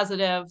almost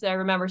positive that I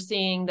remember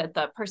seeing that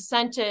the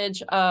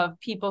percentage of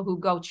people who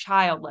go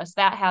childless,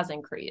 that has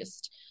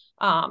increased.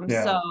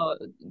 Yeah. So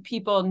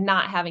people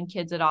not having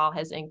kids at all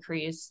has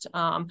increased.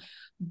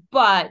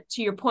 But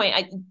to your point,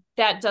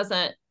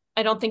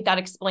 I don't think that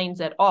explains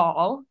it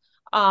all.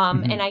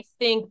 And Mm-hmm. I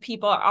think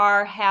people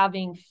are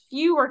having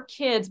fewer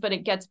kids, but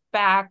it gets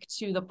back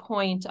to the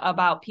point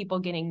about people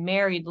getting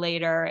married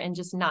later and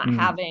just not Mm-hmm.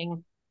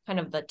 having kind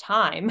of the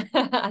time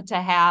to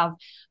have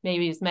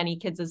maybe as many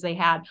kids as they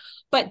had.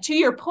 But to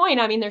your point,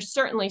 I mean, there's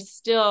certainly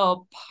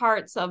still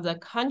parts of the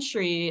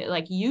country,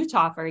 like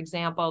Utah, for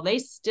example, they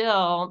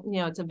still,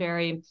 it's a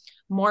very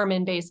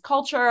Mormon-based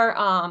culture.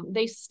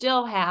 They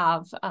still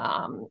have,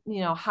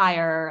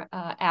 higher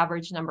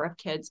average number of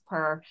kids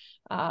per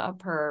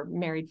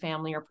married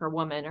family or per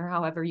woman, or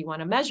however you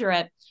want to measure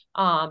it.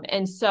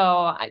 And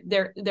so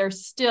there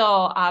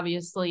still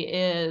obviously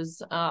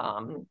is, a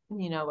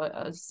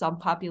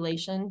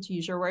subpopulation, to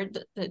use your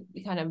word, that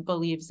kind of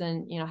believes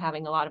in,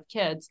 having a lot of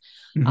kids.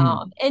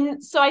 Mm-hmm.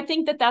 And so I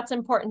think that that's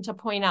important to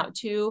point out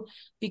too,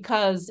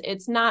 because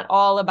it's not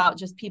all about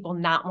just people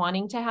not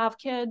wanting to have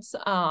kids.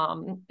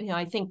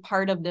 I think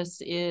part of this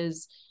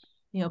is,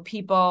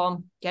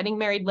 people getting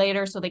married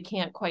later so they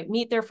can't quite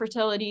meet their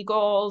fertility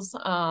goals,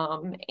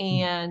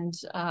 and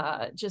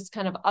just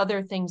kind of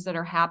other things that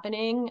are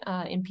happening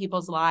in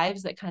people's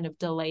lives that kind of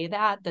delay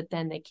that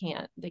then they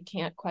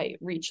can't quite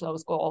reach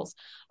those goals.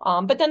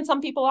 But then some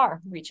people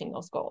are reaching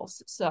those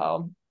goals.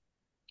 So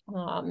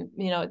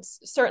it's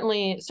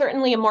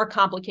certainly a more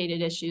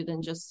complicated issue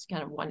than just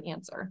kind of one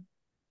answer.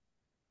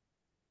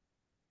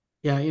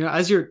 Yeah,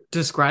 as you're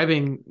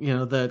describing,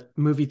 the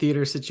movie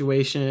theater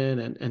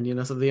situation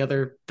and some of the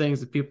other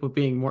things that people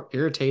being more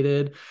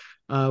irritated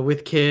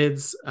with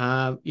kids,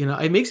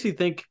 it makes me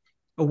think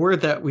a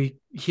word that we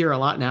hear a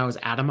lot now is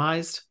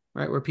atomized,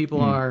 right? Where people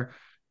Mm-hmm. are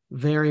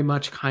very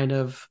much kind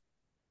of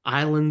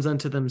islands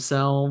unto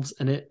themselves.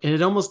 And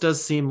it almost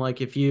does seem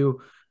like if you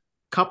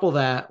couple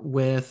that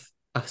with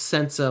a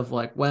sense of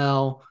like,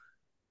 well,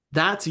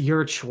 that's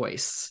your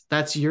choice.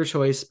 That's your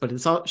choice,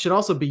 but should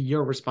also be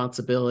your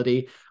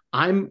responsibility.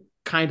 I'm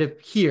kind of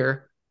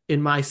here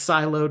in my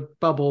siloed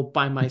bubble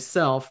by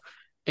myself,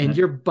 and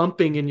you're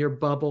bumping in your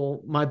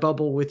bubble, my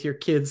bubble, with your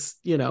kids,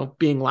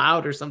 being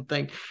loud or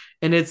something.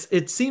 And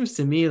it seems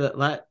to me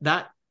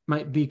that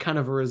might be kind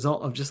of a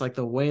result of just like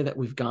the way that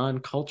we've gone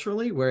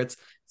culturally, where it's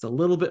a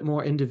little bit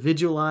more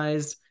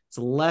individualized. It's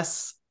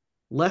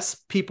less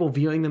people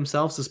viewing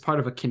themselves as part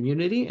of a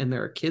community, and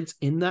there are kids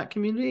in that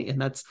community,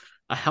 and that's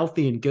a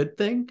healthy and good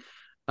thing.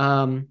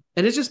 And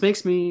it just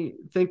makes me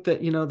think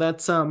that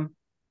that's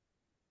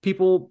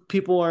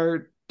people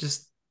are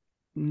just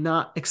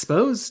not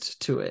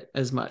exposed to it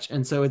as much,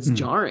 and so it's Mm-hmm.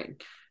 jarring.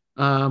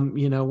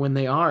 When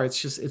they are,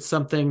 it's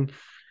something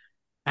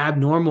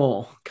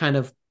abnormal, kind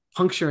of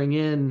puncturing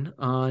in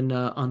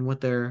on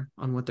what they're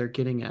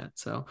getting at.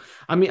 So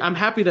I mean, I'm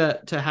happy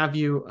to have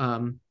you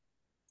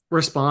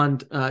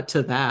respond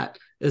to that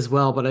as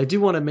well. But I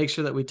do want to make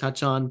sure that we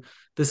touch on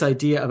this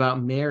idea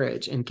about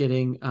marriage and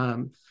getting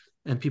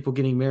and people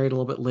getting married a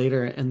little bit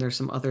later. And there's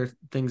some other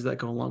things that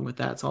go along with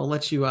that. So I'll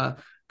let you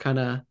kind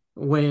of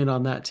weigh in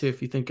on that too,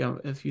 if you think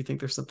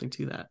there's something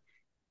to that.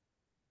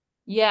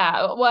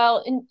 Yeah,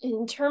 well,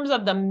 in terms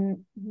of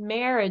the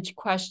marriage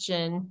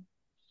question,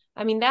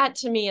 I mean, that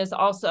to me is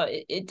also,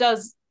 it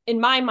does, in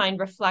my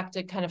mind, reflect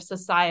a kind of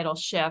societal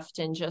shift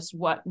in just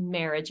what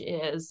marriage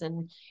is.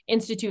 And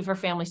Institute for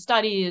Family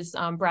Studies,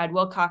 Brad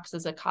Wilcox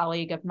is a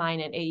colleague of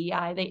mine at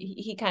AEI.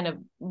 He kind of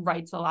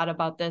writes a lot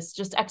about this,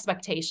 just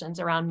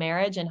expectations around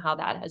marriage and how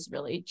that has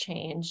really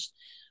changed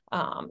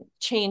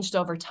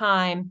over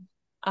time.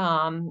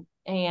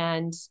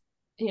 And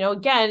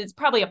again, it's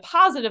probably a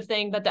positive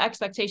thing, but the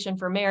expectation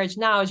for marriage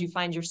now is you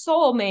find your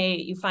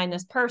soulmate, you find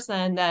this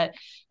person that,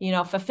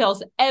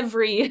 fulfills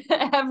every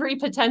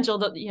potential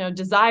that,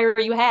 desire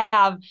you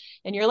have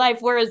in your life.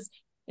 Whereas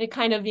it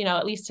kind of,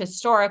 at least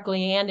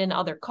historically and in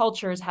other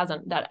cultures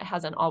hasn't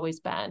always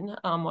been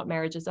what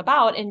marriage is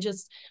about. And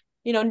just,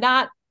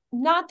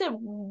 not that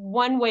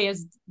one way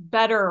is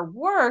better or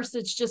worse.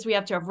 It's just, we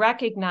have to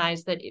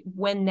recognize that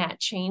when that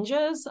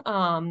changes,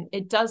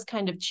 it does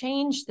kind of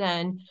change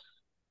then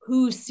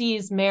who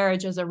sees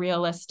marriage as a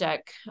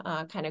realistic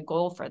kind of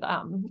goal for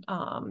them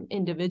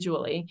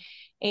individually.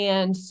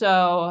 And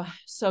so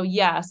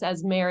yes,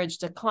 as marriage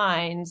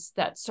declines,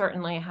 that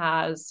certainly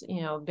has,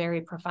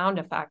 very profound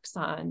effects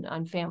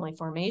on family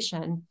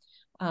formation.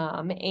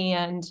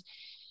 And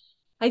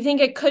I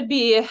think it could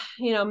be,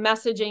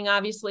 messaging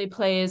obviously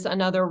plays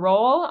another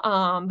role,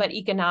 but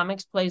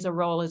economics plays a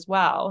role as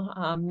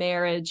well.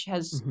 Marriage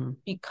has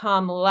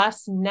become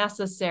less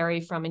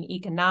necessary from an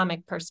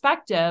economic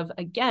perspective,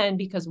 again,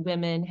 because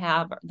women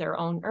have their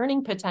own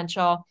earning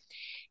potential.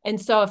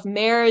 And so if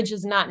marriage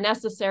is not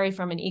necessary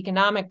from an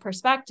economic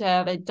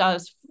perspective, it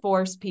does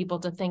force people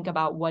to think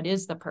about what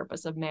is the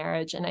purpose of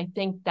marriage. And I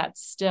think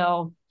that's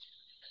still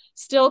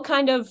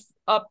kind of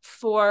up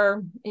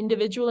for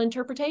individual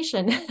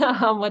interpretation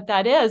what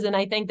that is. And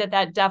I think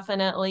that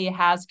definitely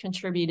has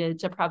contributed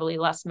to probably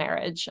less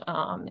marriage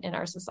in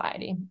our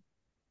society.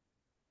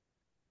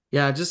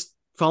 Yeah, just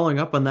following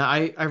up on that,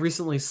 I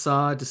recently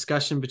saw a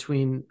discussion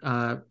between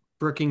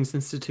Brookings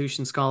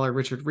Institution scholar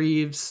Richard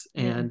Reeves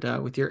and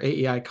with your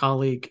AEI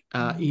colleague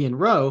Ian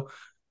Rowe,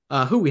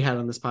 who we had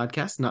on this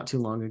podcast not too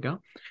long ago.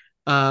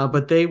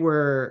 But they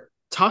were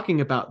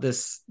talking about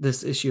this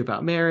issue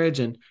about marriage,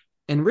 and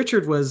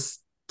Richard was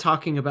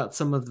talking about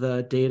some of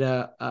the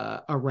data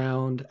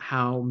around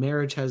how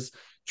marriage has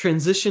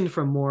transitioned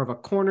from more of a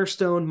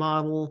cornerstone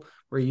model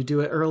where you do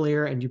it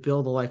earlier and you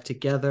build a life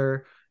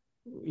together,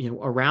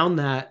 around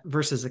that,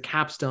 versus a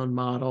capstone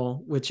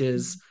model, which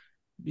is,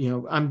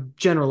 I'm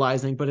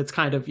generalizing, but it's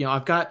kind of,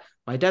 I've got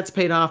my debt's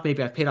paid off.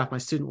 Maybe I've paid off my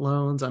student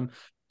loans. I'm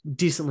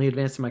decently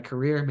advanced in my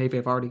career. Maybe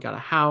I've already got a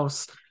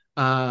house.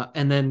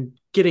 And then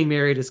getting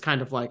married is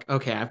kind of like,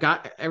 okay, I've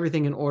got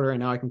everything in order and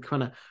now I can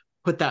kind of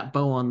put that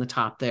bow on the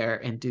top there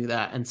and do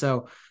that. And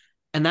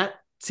that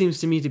seems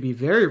to me to be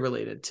very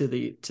related to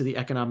the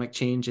economic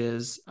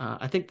changes.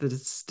 I think the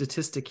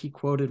statistic he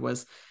quoted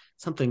was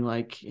something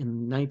like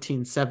in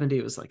 1970,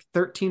 it was like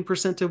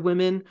 13% of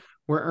women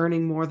were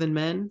earning more than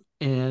men.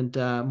 And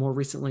more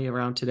recently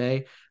around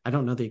today, I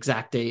don't know the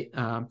exact date,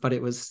 but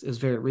it was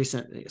very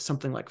recent,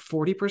 something like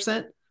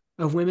 40%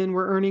 of women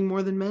were earning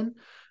more than men.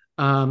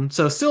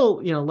 So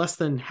still, less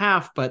than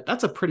half, but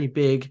that's a pretty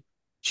big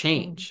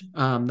change.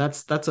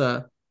 That's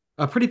a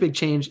pretty big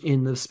change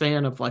in the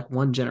span of like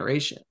one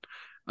generation.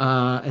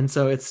 And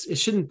so it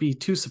shouldn't be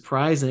too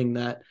surprising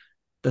that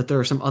there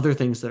are some other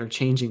things that are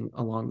changing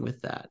along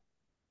with that.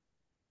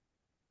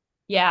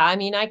 Yeah, I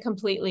mean, I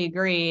completely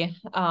agree.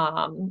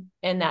 And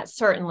that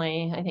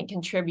certainly, I think,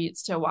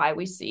 contributes to why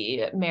we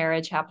see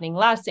marriage happening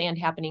less and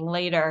happening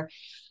later.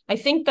 I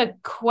think the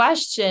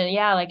question,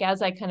 like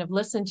as I kind of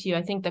listen to you,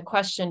 I think the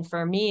question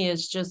for me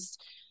is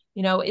just,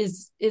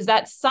 is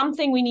that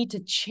something we need to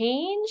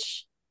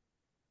change?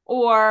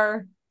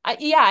 Or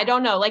I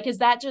don't know. Like, is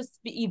that just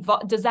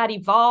does that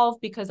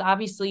evolve? Because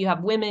obviously you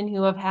have women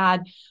who have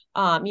had,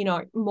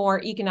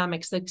 more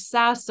economic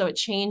success. So it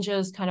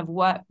changes kind of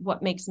what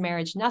makes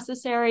marriage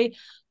necessary.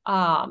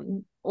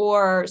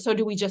 Or so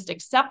do we just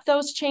accept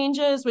those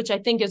changes, which I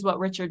think is what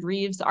Richard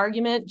Reeves'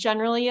 argument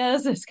generally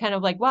is. It's kind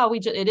of like, well,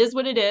 it is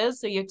what it is.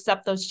 So you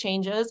accept those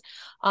changes.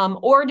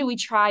 Or do we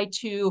try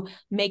to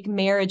make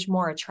marriage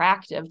more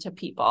attractive to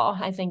people?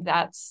 I think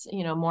that's,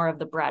 more of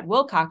the Brad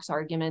Wilcox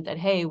argument that,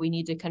 hey, we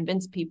need to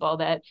convince people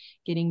that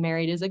getting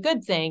married is a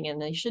good thing and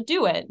they should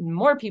do it and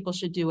more people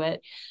should do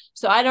it.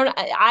 So I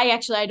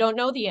don't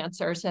know the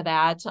answer to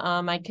that.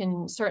 I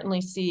can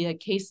certainly see a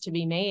case to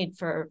be made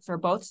for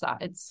both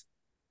sides.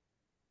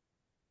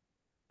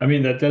 I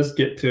mean, that does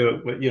get to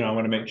what, I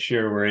want to make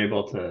sure we're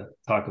able to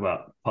talk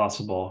about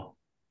possible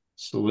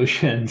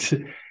solutions,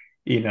 to,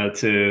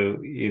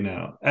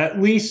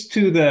 at least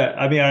to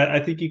I mean, I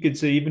think you could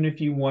say, even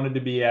if you wanted to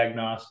be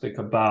agnostic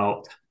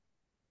about,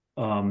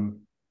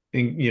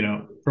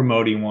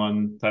 promoting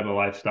one type of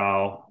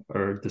lifestyle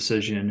or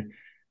decision,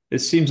 it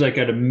seems like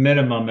at a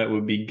minimum, it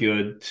would be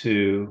good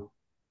to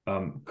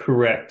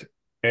correct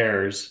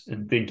errors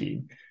in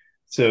thinking.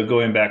 So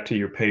going back to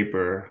your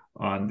paper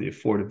on the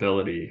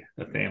affordability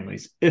of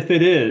families,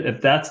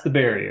 if that's the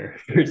barrier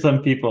for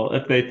some people,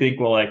 if they think,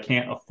 well, I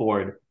can't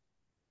afford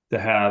to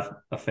have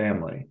a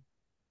family,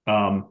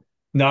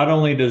 not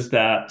only does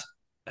that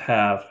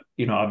have,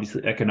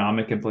 obviously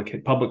economic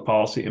public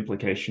policy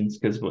implications,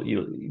 because what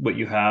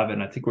you have,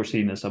 and I think we're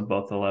seeing this on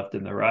both the left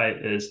and the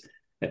right, is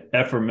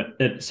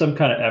some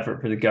kind of effort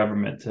for the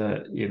government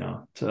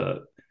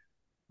to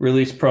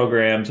release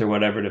programs or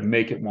whatever to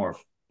make it more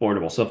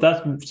affordable. So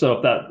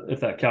if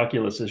that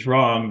calculus is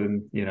wrong,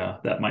 then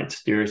that might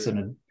steer us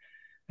in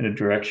a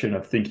direction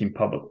of thinking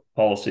public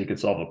policy could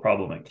solve a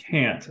problem it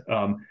can't.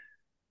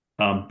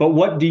 But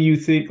what do you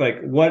think?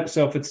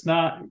 So if it's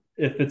not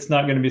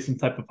going to be some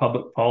type of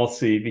public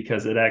policy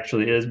because it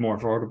actually is more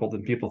affordable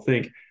than people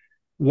think,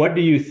 what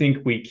do you think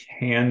we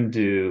can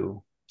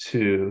do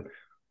to,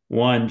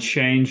 one,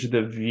 change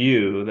the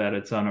view that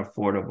it's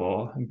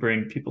unaffordable and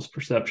bring people's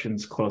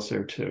perceptions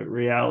closer to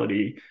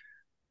reality?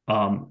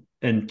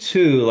 And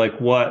two,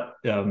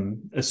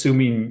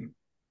 assuming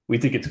we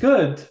think it's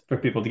good for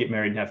people to get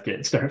married and have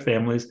kids, start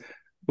families,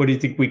 what do you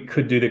think we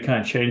could do to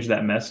kind of change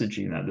that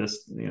messaging that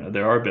this,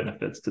 there are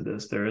benefits to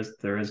this. There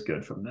is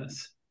good from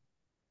this.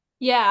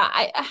 Yeah,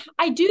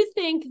 I do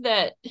think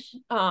that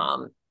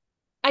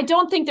I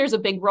don't think there's a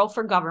big role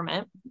for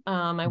government.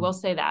 I will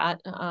say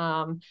that.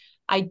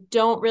 I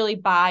don't really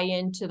buy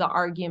into the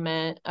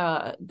argument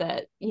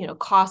that,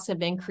 costs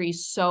have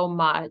increased so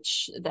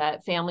much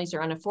that families are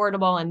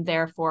unaffordable and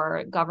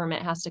therefore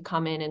government has to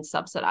come in and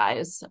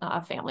subsidize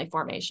family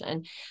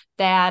formation.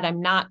 That I'm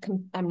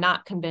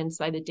not convinced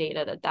by the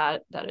data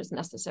that is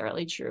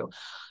necessarily true.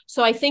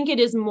 So I think it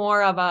is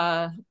more of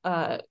a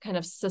kind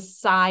of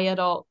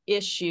societal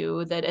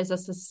issue that as a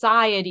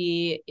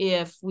society,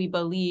 if we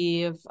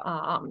believe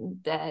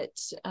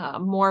that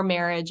more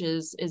marriage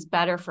is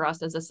better for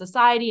us as a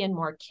society and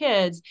more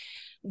kids,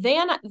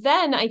 then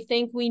I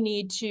think we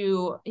need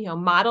to,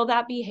 model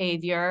that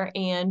behavior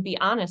and be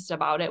honest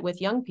about it with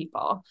young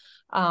people.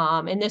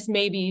 And this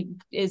maybe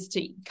is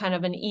to kind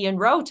of an Ian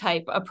Rowe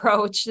type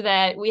approach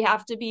that we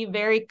have to be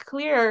very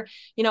clear,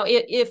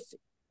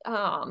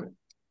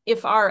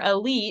 if our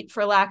elite,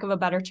 for lack of a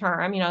better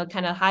term,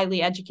 kind of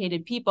highly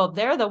educated people,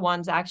 they're the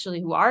ones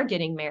actually who are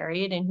getting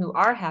married and who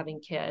are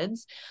having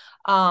kids.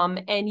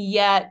 And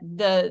yet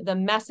the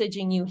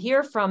messaging you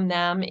hear from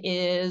them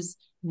is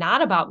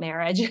not about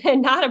marriage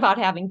and not about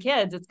having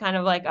kids. It's kind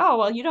of like, oh,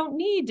 well, you don't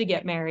need to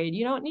get married.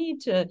 You don't need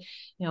to,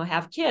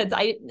 have kids.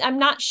 I'm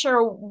not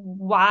sure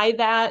why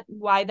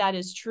that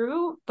is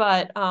true,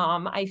 but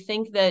I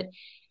think that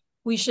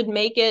we should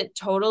make it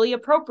totally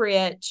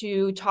appropriate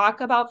to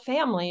talk about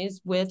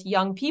families with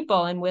young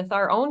people and with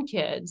our own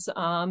kids,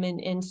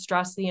 and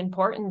stress the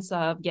importance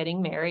of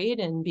getting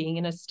married and being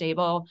in a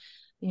stable,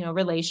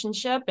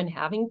 relationship and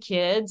having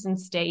kids and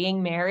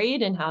staying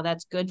married and how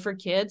that's good for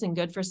kids and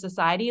good for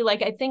society.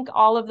 Like, I think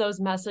all of those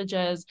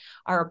messages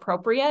are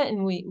appropriate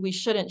and we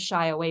shouldn't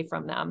shy away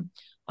from them.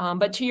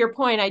 But to your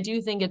point, I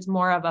do think it's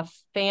more of a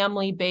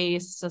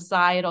family-based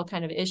societal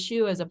kind of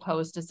issue as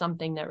opposed to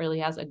something that really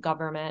has a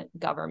government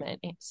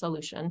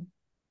solution.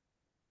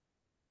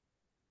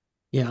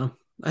 Yeah.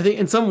 I think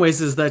in some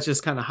ways that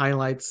just kind of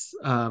highlights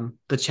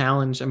the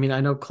challenge. I mean,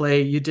 I know,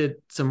 Clay, you did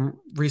some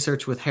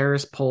research with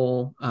Harris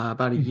Poll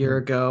about a year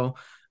ago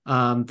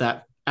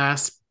that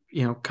asked,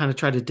 kind of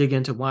tried to dig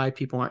into why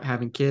people aren't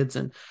having kids.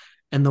 And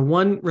the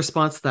one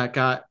response that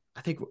got, I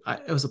think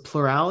it was a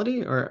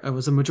plurality or it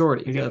was a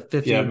majority.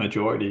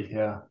 Majority.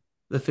 Yeah.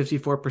 The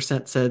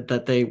 54% said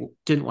that they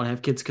didn't want to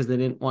have kids because they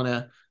didn't want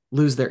to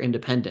lose their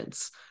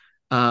independence.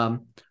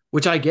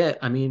 Which I get.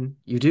 I mean,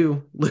 you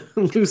do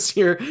lose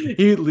your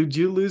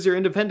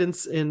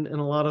independence in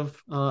a lot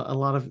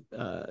of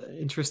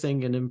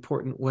interesting and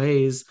important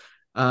ways.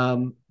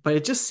 But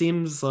it just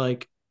seems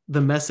like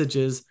the message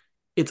is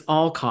it's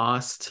all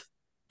cost,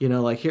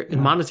 like here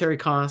in monetary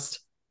cost,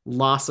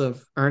 loss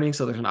of earnings.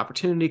 So there's an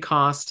opportunity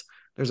cost.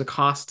 There's a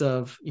cost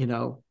of,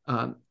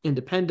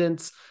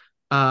 independence.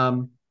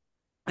 And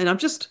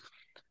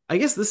I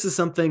guess this is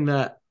something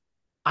that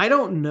I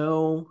don't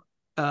know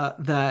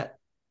that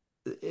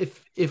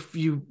if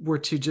you were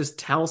to just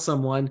tell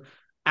someone,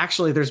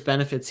 actually, there's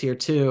benefits here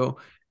too,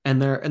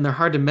 and they're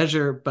hard to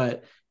measure,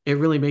 but it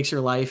really makes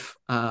your life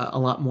a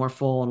lot more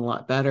full and a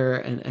lot better.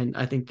 And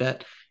I think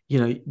that,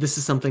 this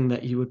is something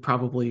that you would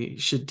probably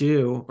should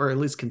do, or at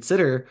least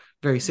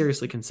very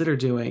seriously consider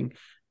doing.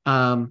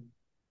 I'm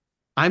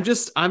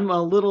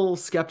a little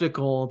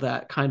skeptical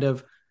that kind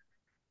of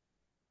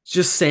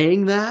just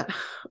saying that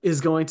is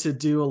going to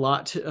do a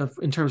lot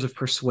in terms of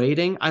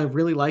persuading. I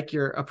really like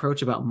your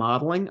approach about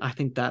modeling. I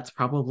think that's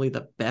probably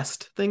the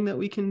best thing that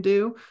we can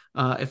do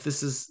if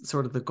this is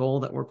sort of the goal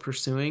that we're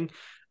pursuing.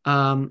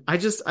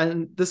 This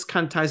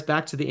kind of ties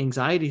back to the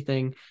anxiety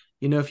thing.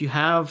 If you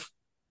have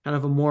kind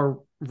of a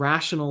more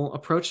rational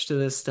approach to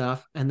this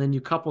stuff, and then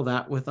you couple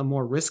that with a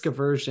more risk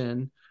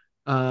aversion,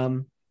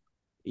 maybe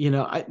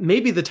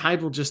the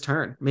tide will just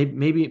turn.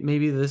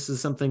 Maybe this is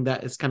something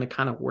that is going to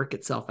kind of work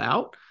itself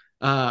out.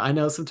 I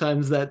know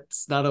sometimes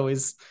that's not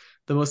always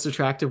the most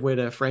attractive way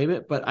to frame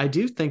it, but I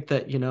do think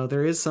that,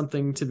 there is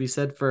something to be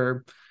said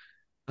for,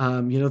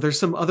 there's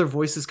some other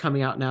voices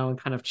coming out now and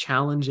kind of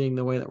challenging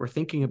the way that we're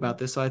thinking about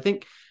this. So I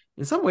think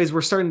in some ways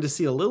we're starting to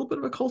see a little bit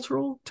of a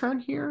cultural turn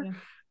here. Yeah.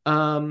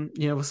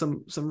 With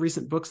some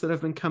recent books that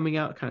have been coming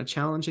out kind of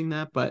challenging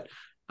that, but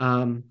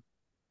I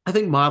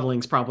think modeling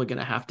is probably going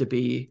to have to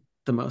be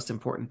the most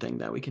important thing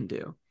that we can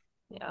do.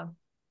 Yeah.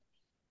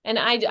 And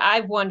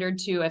I've wondered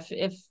too,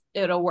 if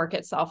it'll work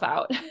itself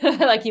out.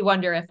 Like you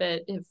wonder if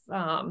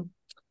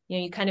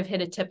you kind of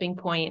hit a tipping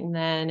point and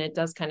then it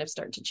does kind of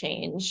start to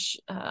change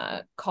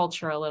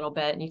culture a little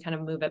bit and you kind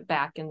of move it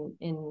back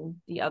in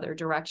the other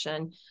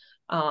direction.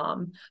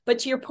 But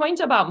to your point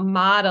about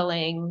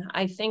modeling,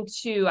 I think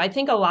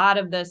a lot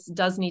of this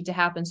does need to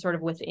happen sort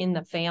of within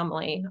the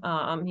family.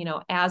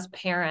 As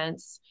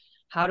parents,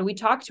 how do we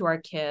talk to our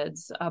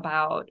kids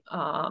about,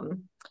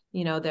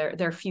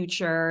 their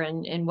future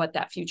and what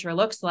that future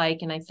looks like.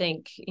 And I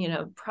think,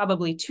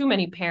 probably too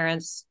many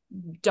parents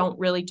don't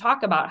really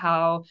talk about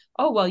how,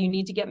 oh, well, you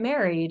need to get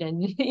married,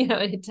 and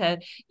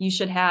you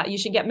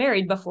should get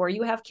married before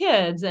you have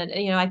kids. And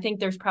I think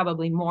there's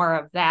probably more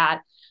of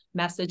that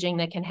messaging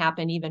that can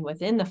happen even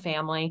within the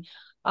family.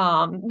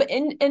 But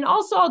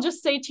also, I'll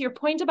just say, to your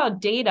point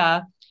about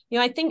data,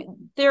 I think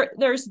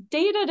there's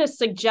data to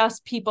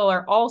suggest people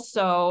are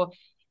also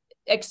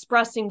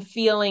expressing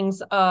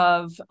feelings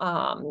of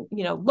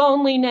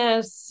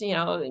loneliness,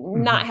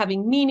 not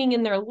having meaning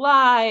in their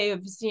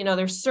lives.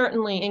 There's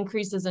certainly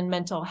increases in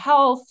mental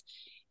health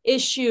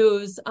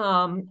issues.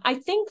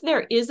 I think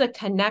there is a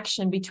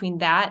connection between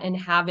that and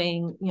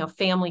having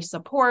family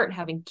support,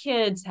 having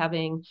kids,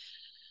 having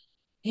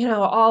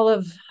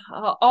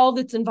all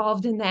that's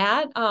involved in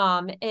that.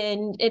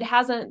 And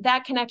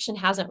that connection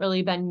hasn't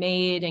really been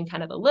made in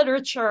kind of the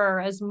literature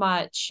as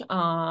much.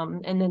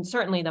 And then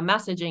certainly the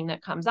messaging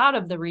that comes out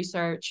of the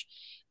research.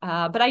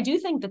 But I do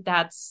think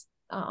that's,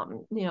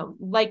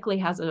 likely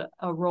has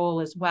a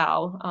role as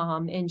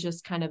well, in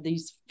just kind of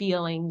these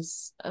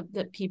feelings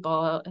that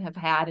people have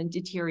had and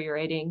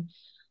deteriorating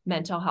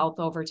mental health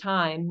over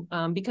time.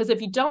 Because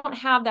if you don't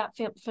have that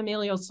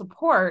familial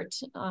support,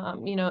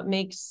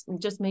 it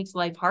just makes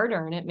life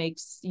harder, and it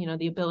makes,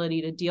 the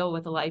ability to deal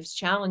with life's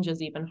challenges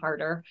even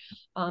harder.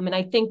 And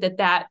I think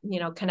that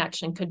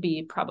connection could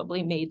be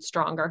probably made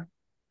stronger.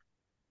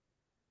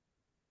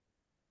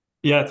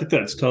 Yeah, I think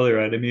that's totally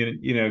right. I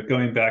mean,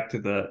 going back to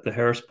the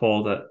Harris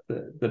poll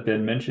that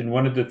Ben mentioned,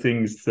 one of the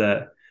things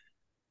that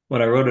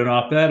when I wrote an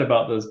op-ed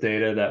about those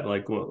data, that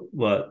like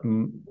what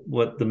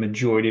the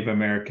majority of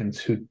Americans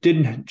who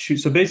didn't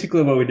choose. So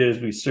basically, what we did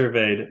is we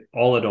surveyed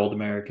all adult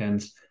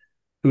Americans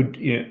who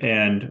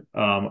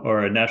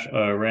or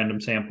a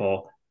random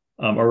sample,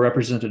 or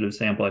representative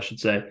sample, I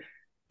should say,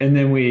 and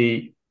then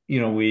we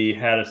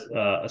had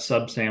a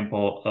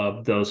subsample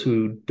of those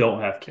who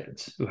don't have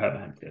kids, who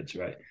haven't had kids,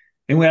 right?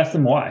 And we asked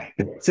them why,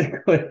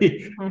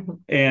 basically. Mm-hmm.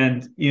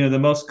 And the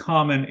most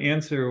common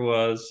answer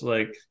was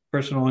like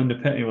personal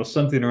independence. It was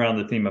something around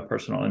the theme of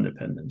personal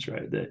independence,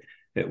 right? That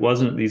it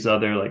wasn't these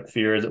other like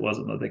fears. It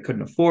wasn't that they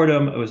couldn't afford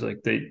them. It was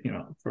like they,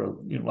 for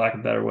lack of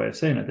a better way of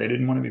saying it, they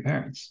didn't want to be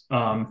parents.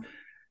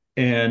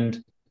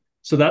 And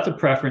so that's a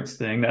preference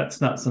thing.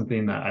 That's not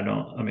something that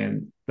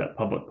that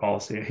public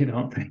policy, I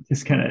don't think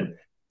is going to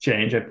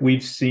change.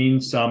 We've seen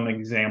some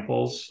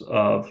examples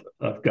of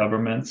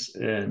governments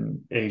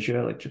in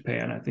Asia, like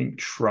Japan, I think,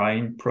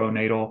 trying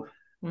pronatal,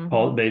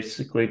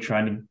 basically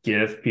trying to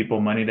give people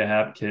money to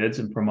have kids,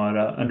 and from what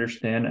I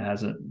understand, it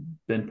hasn't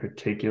been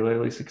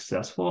particularly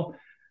successful.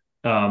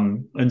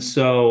 And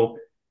so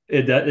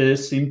it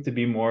seems to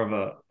be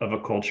more of a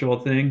cultural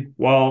thing.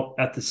 While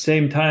at the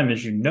same time,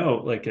 as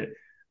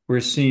we're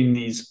seeing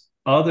these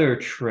other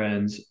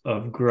trends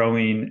of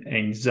growing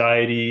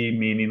anxiety,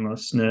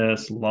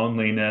 meaninglessness,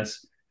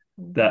 loneliness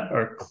that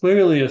are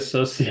clearly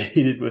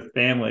associated with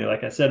family.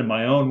 Like I said, in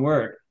my own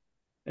work,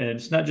 and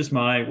it's not just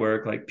my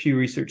work, like Pew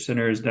Research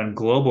Center has done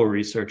global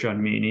research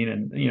on meaning,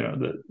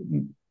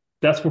 and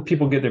that's where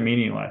people get their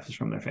meaning in life, is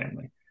from their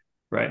family,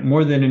 right?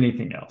 More than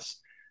anything else.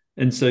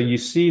 And so you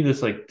see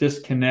this like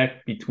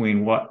disconnect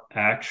between what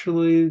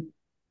actually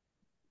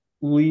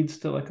leads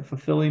to like a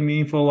fulfilling,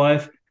 meaningful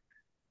life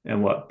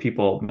and what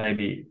people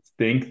maybe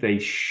think they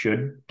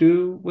should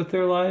do with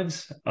their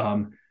lives.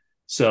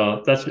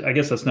 So I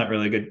guess that's not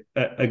really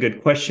a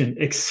good question,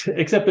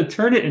 except to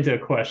turn it into a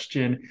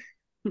question.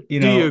 Do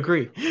you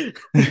agree?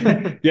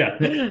 Yeah.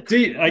 Do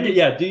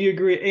you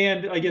agree?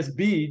 And I guess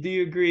B, do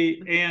you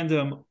agree?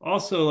 And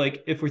also,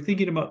 like, if we're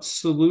thinking about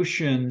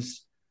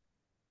solutions,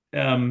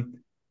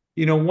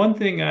 one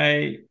thing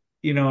I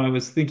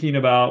was thinking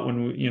about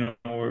when we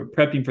were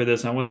prepping for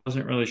this, I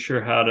wasn't really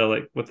sure how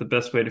to what the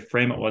best way to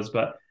frame it was,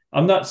 but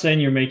I'm not saying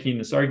you're making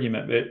this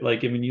argument,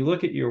 but you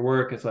look at your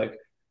work, it's like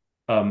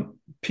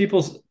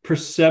people's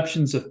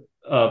perceptions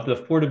of the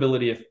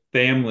affordability of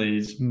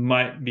families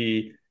might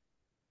be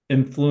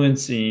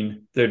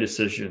influencing their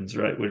decisions,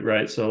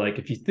 right? So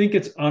if you think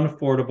it's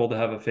unaffordable to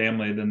have a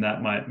family, then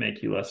that might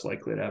make you less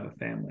likely to have a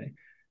family.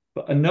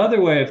 But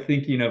another way of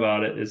thinking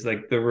about it is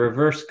like the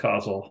reverse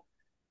causal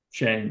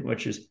chain,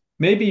 which is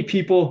maybe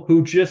people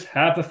who just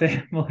have a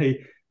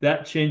family,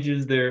 that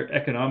changes their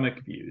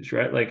economic views,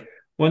 right? Like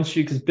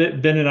because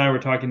Ben and I were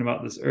talking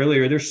about this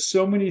earlier, there's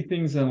so many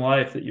things in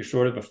life that you're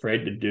sort of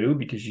afraid to do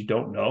because you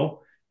don't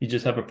know, you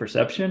just have a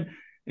perception,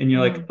 and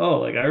you're like,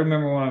 oh, I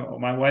remember when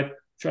my wife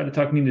tried to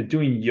talk me into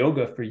doing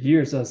yoga for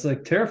years. I was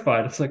like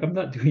terrified. I was like, I'm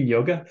not doing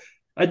yoga.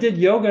 I did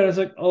yoga. And I was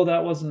like, oh,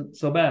 that wasn't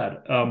so bad.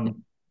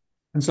 And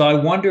so I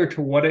wonder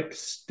to what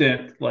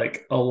extent,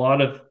 a lot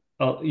of,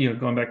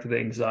 going back to the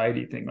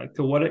anxiety thing,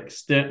 to what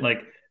extent,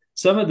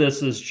 some of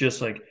this is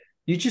just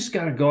you just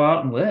got to go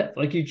out and live.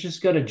 You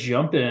just got to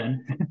jump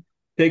in,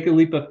 take a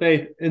leap of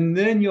faith, and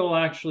then you'll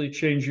actually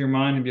change your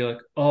mind and be like,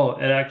 oh,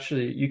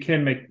 you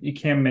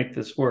can make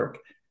this work.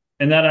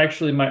 And that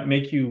actually might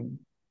make you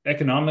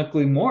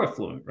economically more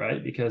affluent,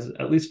 right? Because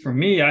at least for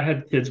me, I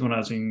had kids when I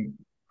was in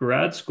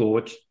grad school,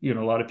 which, a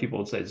lot of people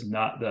would say is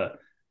not the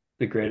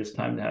the greatest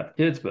time to have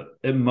kids, but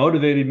it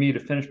motivated me to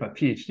finish my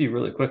PhD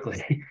really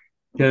quickly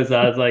because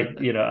I was like,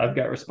 I've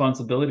got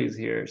responsibilities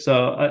here.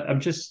 So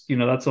I'm just,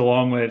 that's a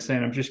long way of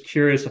saying I'm just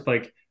curious if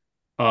like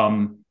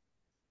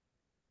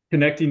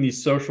connecting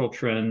these social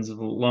trends of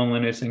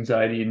loneliness,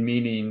 anxiety, and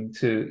meaning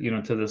to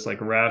this like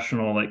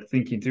rational, like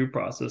thinking through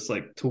process,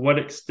 like to what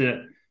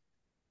extent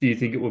do you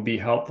think it would be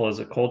helpful as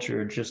a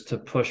culture just to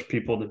push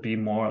people to be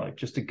more like,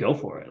 just to go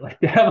for it, like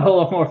to have a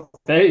little more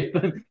faith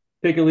and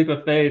take a leap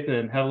of faith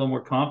and have a little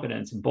more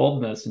confidence and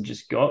boldness and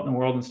just go out in the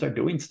world and start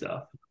doing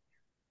stuff?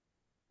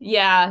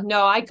 Yeah,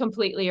 no, I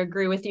completely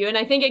agree with you. And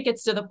I think it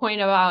gets to the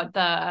point about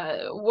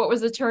what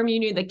was the term you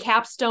knew, the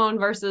capstone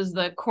versus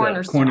the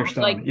cornerstone.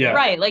 Like, Yeah.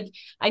 right. Like,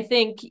 I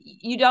think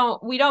we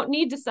don't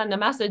need to send a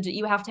message that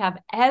you have to have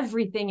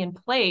everything in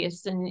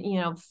place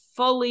and,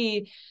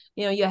 fully,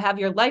 you have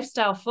your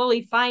lifestyle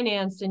fully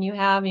financed and you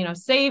have,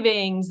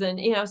 savings and,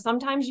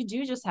 sometimes you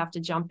do just have to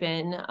jump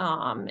in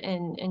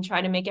and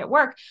try to make it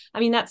work. I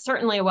mean, that's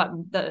certainly what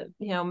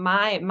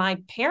my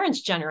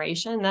parents'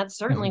 generation, that's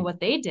certainly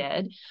what they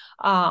did.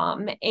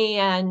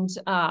 And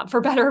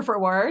for better or for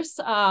worse.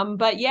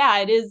 But yeah,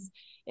 it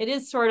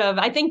is sort of,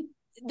 I think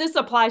this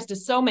applies to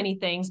so many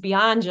things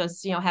beyond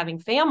just, having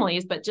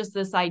families, but just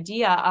this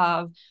idea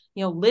of,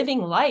 living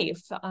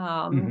life.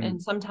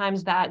 And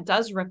sometimes that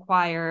does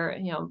require,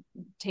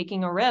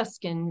 taking a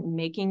risk and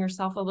making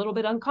yourself a little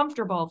bit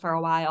uncomfortable for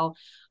a while.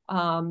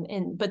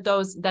 But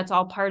that's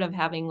all part of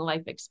having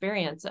life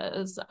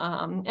experiences.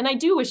 And I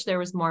do wish there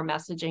was more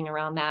messaging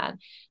around that.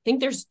 I think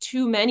there's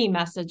too many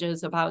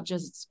messages about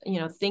just,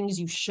 things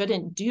you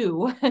shouldn't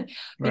do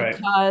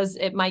because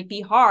it might be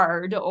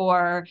hard,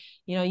 or,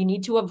 you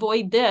need to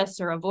avoid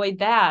this or avoid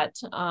that.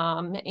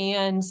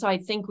 And so I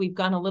think we've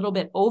gone a little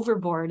bit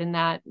overboard in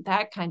that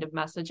kind of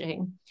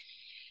messaging.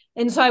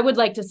 And so I would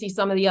like to see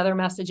some of the other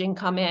messaging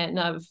come in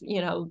of,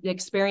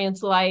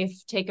 experience life,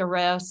 take a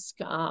risk,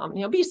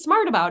 be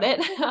smart about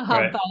it.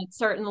 But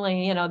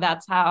certainly,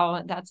 that's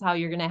how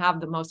you're going to have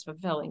the most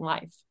fulfilling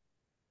life.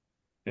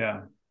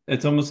 Yeah.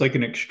 It's almost like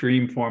an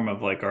extreme form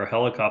of like our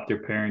helicopter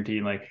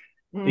parenting, like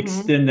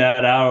extend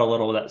that out a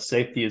little, that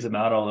safetyism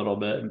out a little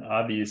bit. And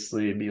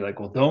obviously be like,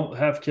 well, don't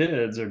have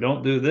kids or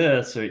don't do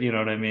this, or, you know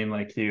what I mean?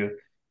 Like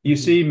you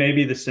see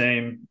maybe the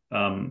same,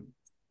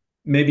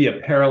 maybe a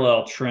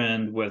parallel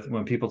trend with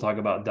when people talk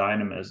about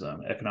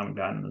dynamism, economic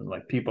dynamism,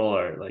 like people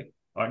are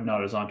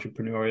not as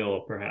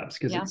entrepreneurial perhaps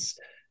because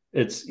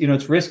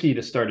it's risky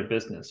to start a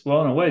business.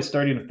 Well, in a way,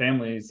 starting a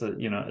family is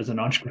is an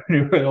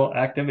entrepreneurial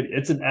activity.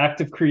 It's an act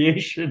of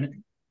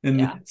creation.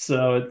 And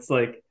so it's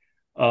like,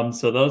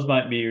 so those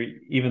might be,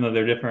 even though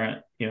they're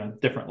different,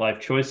 different life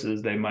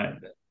choices, they might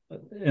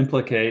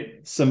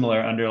implicate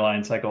similar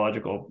underlying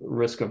psychological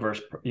risk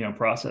averse,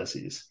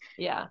 processes.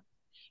 Yeah.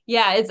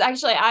 Yeah, it's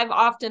actually, I've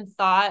often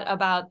thought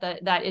about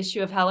that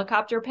issue of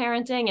helicopter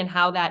parenting and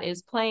how that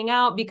is playing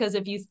out, because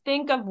if you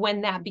think of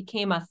when that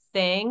became a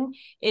thing,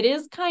 it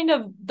is kind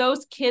of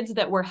those kids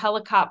that were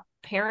helicopter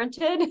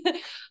parented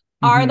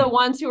are the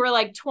ones who are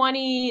like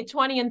 20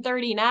 and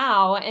 30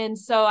 now. And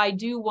so I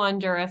do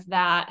wonder if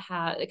that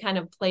kind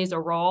of plays a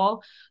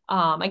role.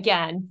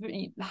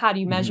 Again, how do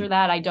you measure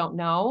that? I don't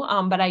know.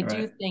 But I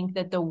do think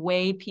that the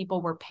way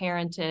people were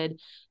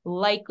parented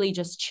likely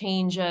just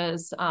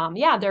changes.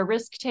 Their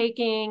risk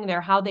taking,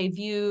 how they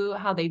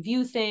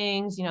view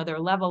things, their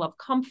level of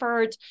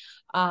comfort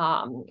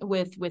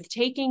with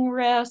taking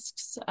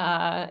risks.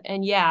 So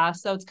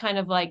it's kind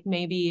of like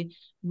maybe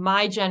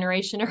my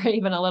generation or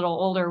even a little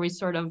older, we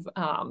sort of,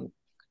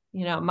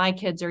 my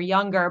kids are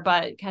younger,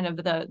 but kind of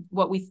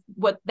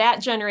what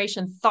that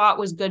generation thought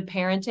was good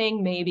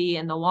parenting, maybe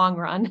in the long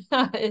run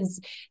is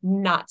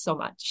not so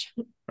much.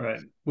 Right.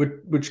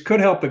 Which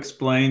could help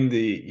explain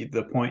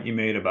the point you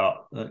made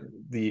about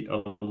the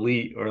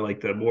elite, or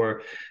like the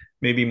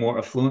maybe more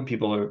affluent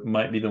people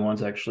might be the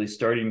ones actually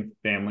starting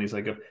families.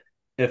 Like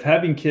if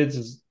having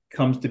kids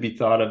comes to be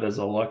thought of as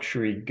a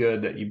luxury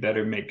good that you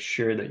better make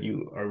sure that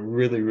you are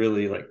really,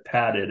 really like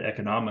padded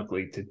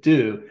economically to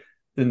do,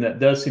 then that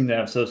does seem to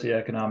have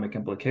socioeconomic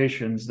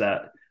implications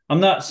that I'm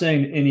not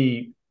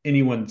saying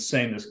anyone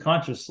saying this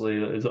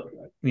consciously is,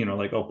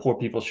 like, oh, poor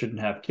people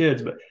shouldn't have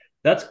kids, but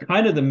that's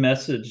kind of the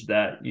message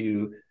that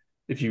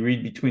if you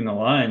read between the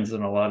lines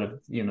and a lot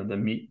of,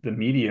 the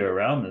media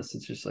around this,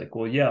 it's just like,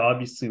 well, yeah,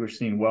 obviously we're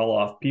seeing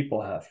well-off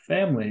people have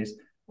families.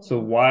 So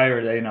why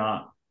do they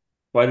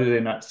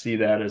not see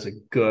that as a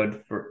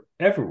good for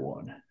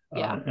everyone?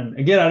 And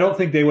again, I don't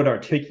think they would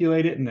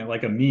articulate it in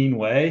like a mean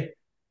way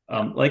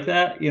like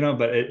that,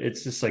 but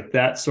it's just like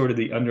that sort of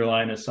the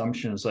underlying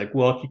assumption is like,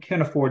 well, if you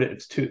can't afford it,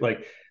 it's too,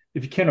 like,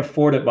 if you can't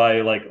afford it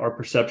by like our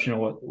perception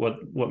of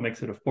what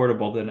makes it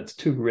affordable, then it's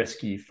too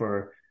risky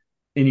for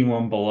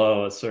anyone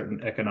below a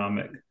certain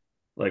economic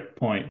like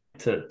point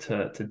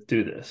to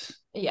do this.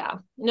 Yeah,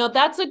 no,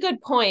 that's a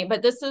good point.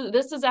 But this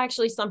is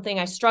actually something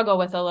I struggle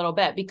with a little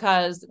bit,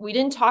 because we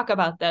didn't talk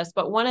about this,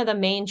 but one of the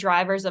main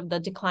drivers of the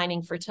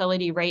declining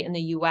fertility rate in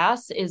the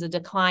US is a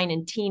decline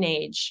in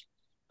teenage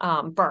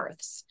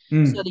births.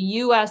 So the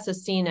U.S.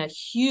 has seen a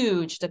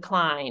huge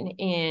decline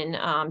in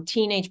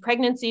teenage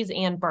pregnancies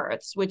and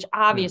births, which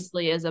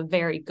obviously is a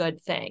very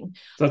good thing.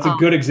 So that's a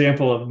good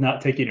example of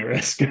not taking a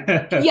risk.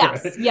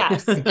 Yes,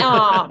 yes.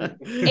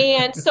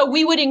 And so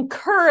we would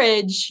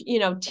encourage,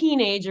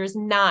 teenagers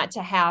not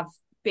to have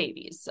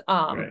babies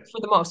for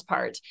the most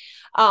part.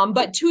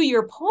 But to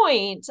your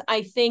point,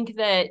 I think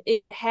that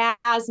it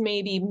has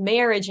maybe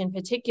marriage in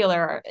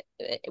particular,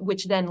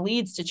 which then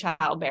leads to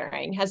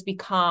childbearing, has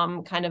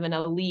become kind of an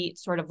elite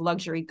sort of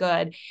luxury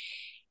good.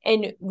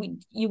 And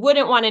you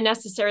wouldn't want to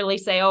necessarily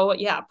say, oh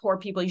yeah, poor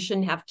people, you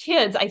shouldn't have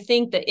kids. I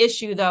think the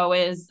issue though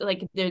is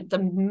like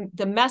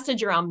the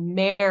message around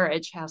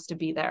marriage has to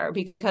be there,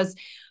 because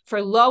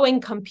for low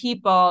income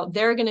people,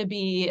 they're going to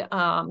be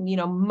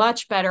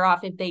much better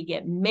off if they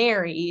get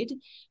married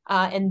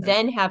and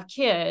then have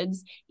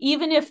kids.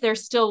 Even if they're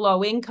still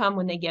low income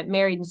when they get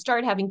married and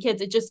start having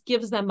kids, it just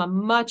gives them a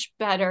much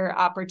better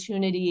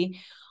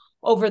opportunity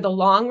over the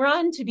long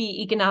run to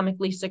be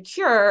economically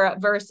secure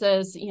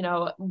versus,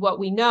 what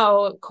we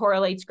know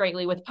correlates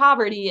greatly with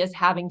poverty is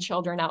having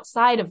children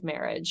outside of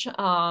marriage.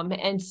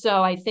 And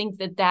so I think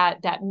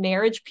that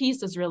marriage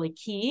piece is really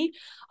key,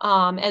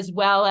 as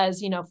well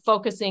as,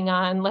 focusing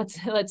on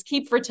let's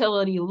keep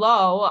fertility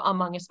low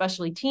among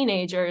especially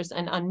teenagers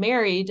and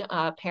unmarried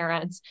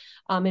parents,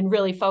 and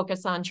really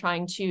focus on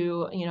trying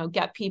to,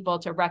 get people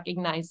to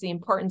recognize the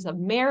importance of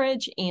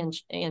marriage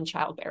and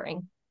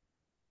childbearing.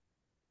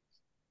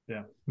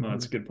 Yeah, no,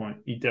 that's a good point.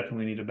 You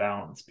definitely need a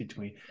balance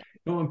between, you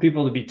don't want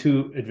people to be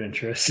too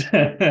adventurous.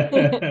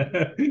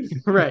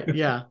 Right.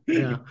 Yeah.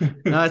 Yeah.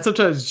 I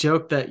sometimes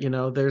joke that,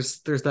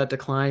 there's that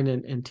decline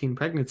in teen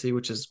pregnancy,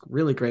 which is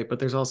really great, but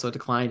there's also a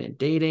decline in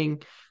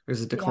dating.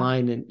 There's a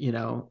decline in,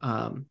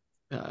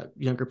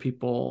 younger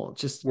people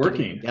just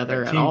working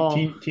together at all.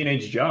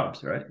 Teenage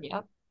jobs, right?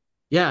 Yep.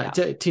 Yeah.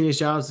 Teenage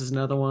jobs is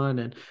another one,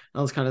 and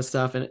all this kind of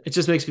stuff. And it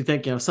just makes me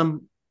think,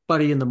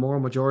 somebody in the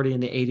moral majority in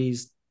the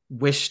 80s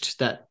wished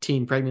that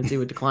teen pregnancy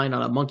would decline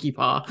on a monkey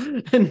paw,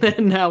 and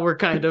then now we're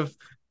kind of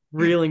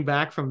reeling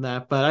back from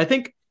that. But I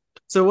think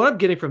so. What I'm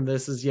getting from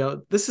this is,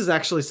 this is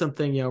actually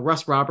something,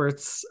 Russ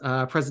Roberts,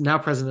 now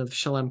president of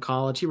Shalem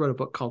College, he wrote a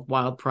book called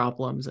Wild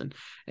Problems, and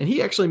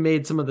he actually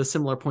made some of the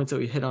similar points that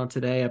we hit on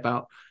today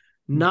about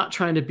not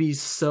trying to be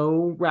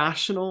so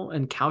rational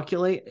and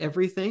calculate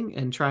everything,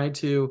 and try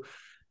to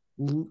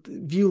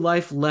view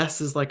life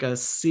less as like a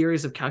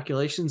series of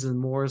calculations and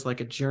more as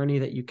like a journey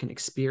that you can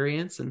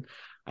experience. And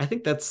I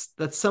think that's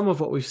some of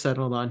what we've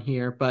settled on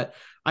here. But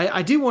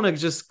I do want to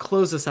just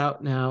close this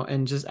out now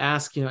and just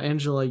ask,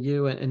 Angela,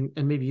 you and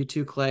maybe you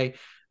too, Clay,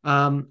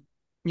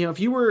 if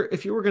you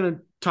were going to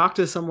talk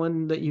to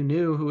someone that you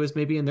knew who was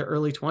maybe in their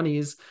early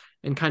 20s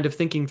and kind of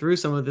thinking through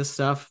some of this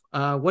stuff,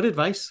 what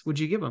advice would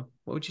you give them?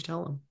 What would you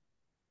tell them?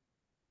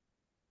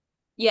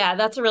 Yeah,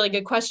 that's a really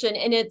good question.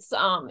 And it's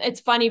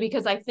funny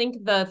because I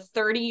think the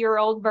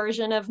 30-year-old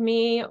version of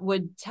me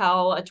would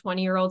tell a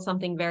 20-year-old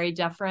something very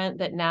different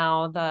that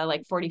now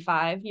the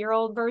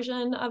 45-year-old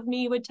version of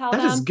me would tell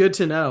them. That is good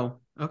to know.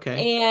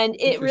 Okay. And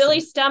it really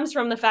stems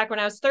from the fact when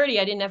I was 30,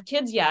 I didn't have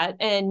kids yet.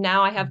 And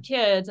now I have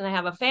kids and I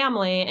have a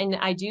family. And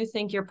I do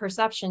think your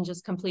perception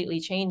just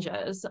completely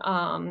changes.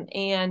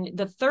 And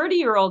the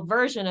 30-year-old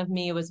version of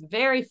me was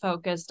very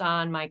focused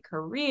on my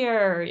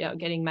career,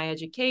 getting my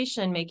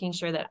education, making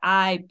sure that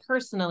I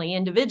personally,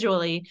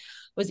 individually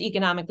was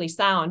economically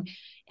sound.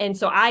 And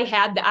so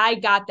I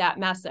got that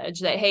message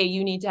that, hey,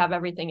 you need to have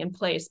everything in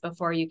place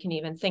before you can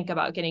even think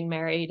about getting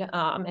married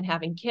and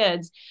having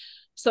kids.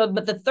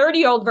 But the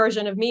 30-year-old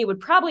version of me would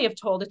probably have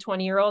told a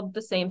 20-year-old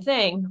the same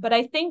thing. But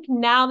I think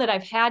now that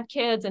I've had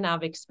kids and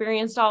I've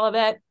experienced all of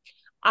it,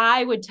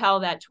 I would tell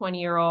that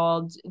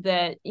 20-year-old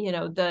that,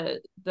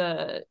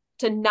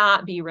 to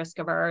not be risk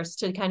averse,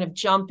 to kind of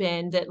jump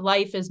in, that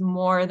life is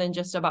more than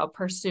just about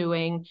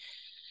pursuing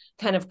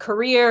kind of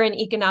career and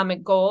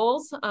economic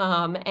goals.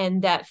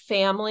 And that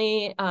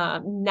family,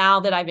 now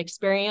that I've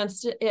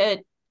experienced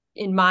it,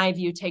 in my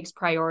view, takes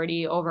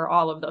priority over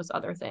all of those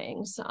other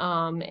things.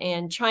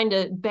 And trying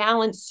to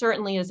balance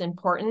certainly is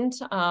important.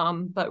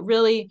 But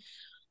really,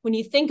 when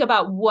you think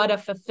about what a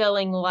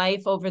fulfilling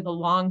life over the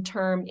long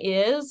term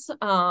is,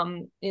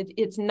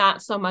 it's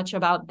not so much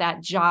about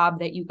that job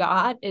that you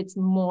got. It's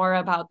more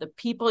about the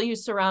people you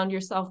surround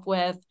yourself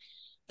with,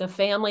 the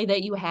family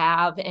that you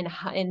have, and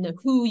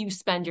who you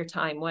spend your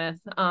time with.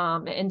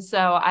 And so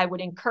I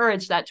would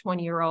encourage that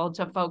 20-year-old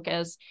to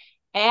focus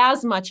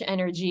as much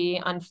energy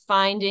on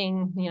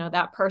finding,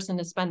 that person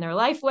to spend their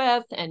life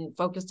with and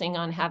focusing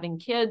on having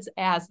kids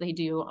as they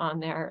do on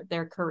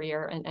their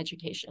career and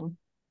education.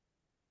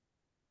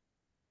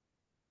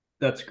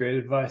 That's great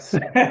advice.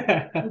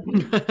 I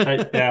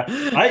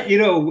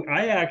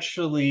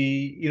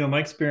actually, my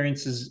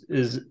experience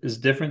is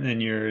different than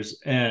yours,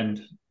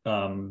 and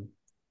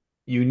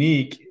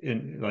unique,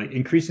 and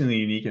increasingly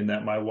unique in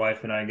that my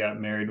wife and I got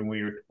married when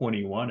we were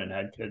 21 and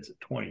had kids at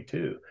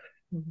 22.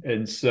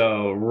 And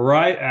so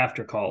right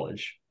after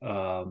college,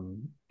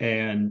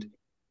 and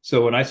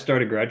So when I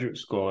started graduate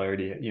school,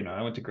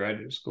 I went to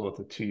graduate school with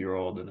a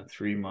 2-year-old and a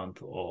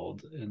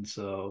 3-month-old. And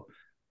so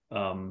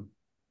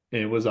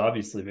it was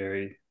obviously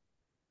very,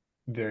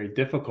 very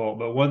difficult.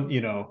 But one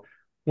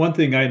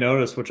thing I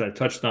noticed, which I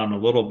touched on a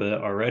little bit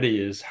already,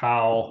 is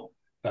how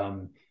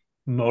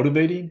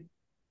motivating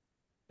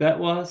that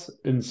was.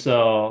 And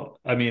so,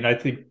 I mean, I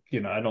think,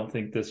 I don't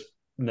think this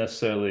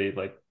necessarily,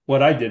 like,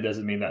 what I did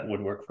doesn't mean that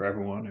would work for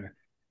everyone or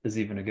is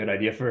even a good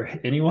idea for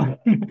anyone.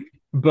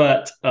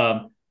 But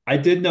I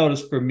did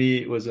notice for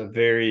me, it was a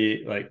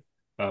very, like,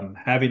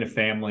 having a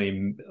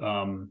family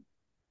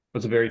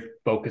was a very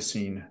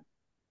focusing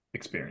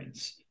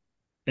experience.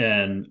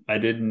 And I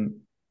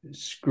didn't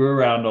screw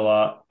around a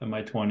lot in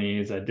my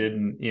 20s. I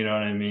didn't, you know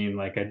what I mean?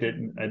 Like, I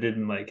didn't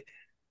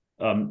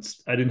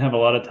have a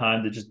lot of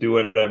time to just do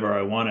whatever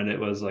I wanted. It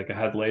was like I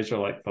had laser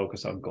like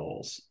focus on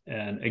goals.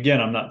 And again,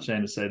 I'm not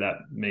trying to say that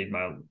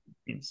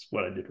means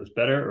what I did was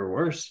better or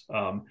worse.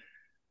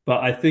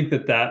 But I think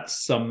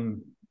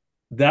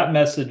that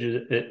message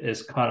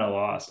is kind of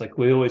lost. Like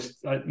we always,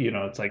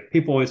 it's like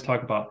people always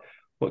talk about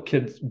what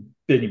kids,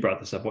 Ben, you brought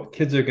this up, what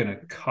kids are going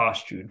to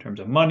cost you in terms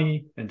of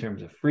money, in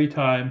terms of free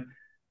time,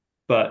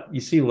 but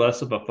you see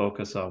less of a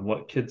focus on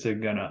what kids are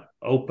going to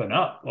open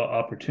up, what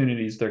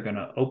opportunities they're going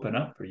to open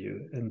up for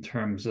you in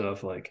terms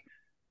of like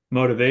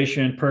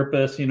motivation,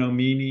 purpose,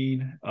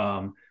 meaning,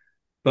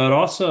 but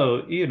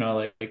also,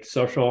 like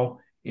social,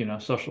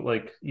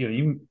 like,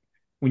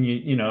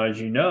 when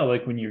as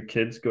like when your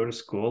kids go to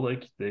school,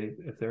 like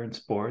if they're in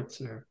sports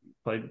or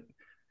play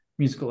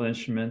musical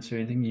instruments or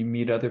anything, you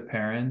meet other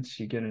parents,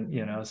 you get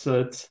in,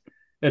 so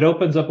it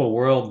opens up a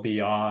world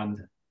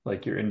beyond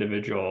like your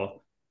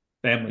individual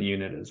family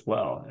unit as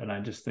well. And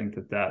I just think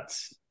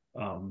that's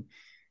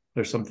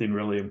there's something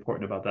really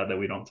important about that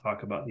we don't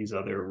talk about. These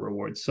other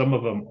rewards, some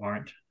of them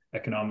aren't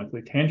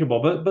economically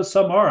tangible, but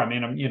some are. I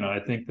mean, I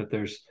think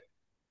that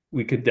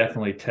we could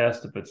definitely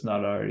test, if it's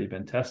not already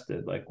been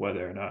tested, like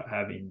whether or not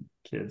having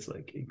kids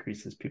like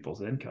increases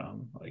people's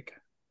income. Like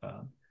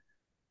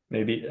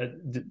maybe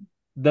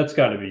that's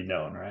got to be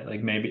known, right?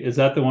 Like maybe is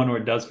that the one where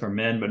it does for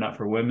men but not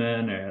for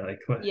women, or like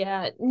what?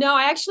 Yeah, no,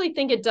 I actually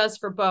think it does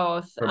for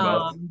both. For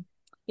both.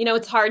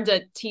 It's hard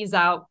to tease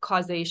out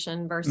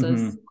causation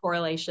versus Mm-hmm.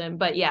 correlation,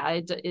 but yeah,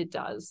 it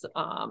does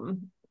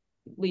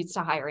leads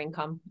to higher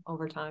income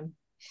over time.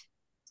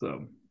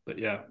 So, but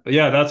yeah,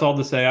 that's all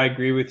to say. I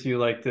agree with you.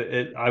 Like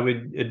I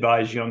would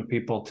advise young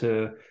people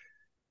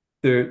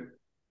they're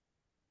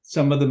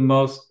some of the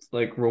most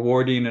like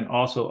rewarding and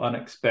also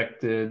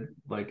unexpected,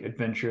 like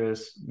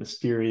adventurous,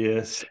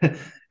 mysterious,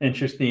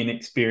 interesting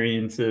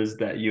experiences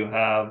that you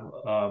have,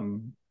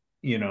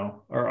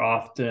 are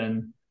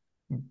often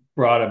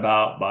brought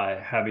about by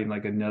having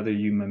like another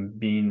human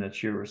being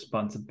that's your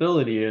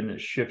responsibility, and it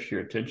shifts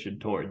your attention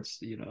towards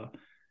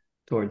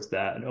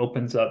that and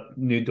opens up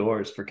new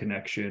doors for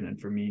connection and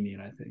for meaning.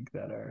 I think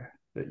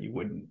that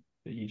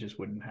you just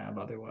wouldn't have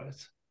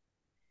otherwise.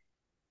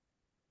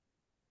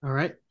 All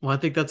right. Well, I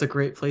think that's a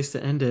great place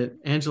to end it.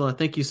 Angela,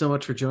 thank you so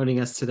much for joining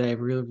us today. I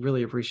really,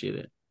 really appreciate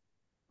it.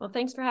 Well,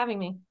 thanks for having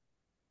me.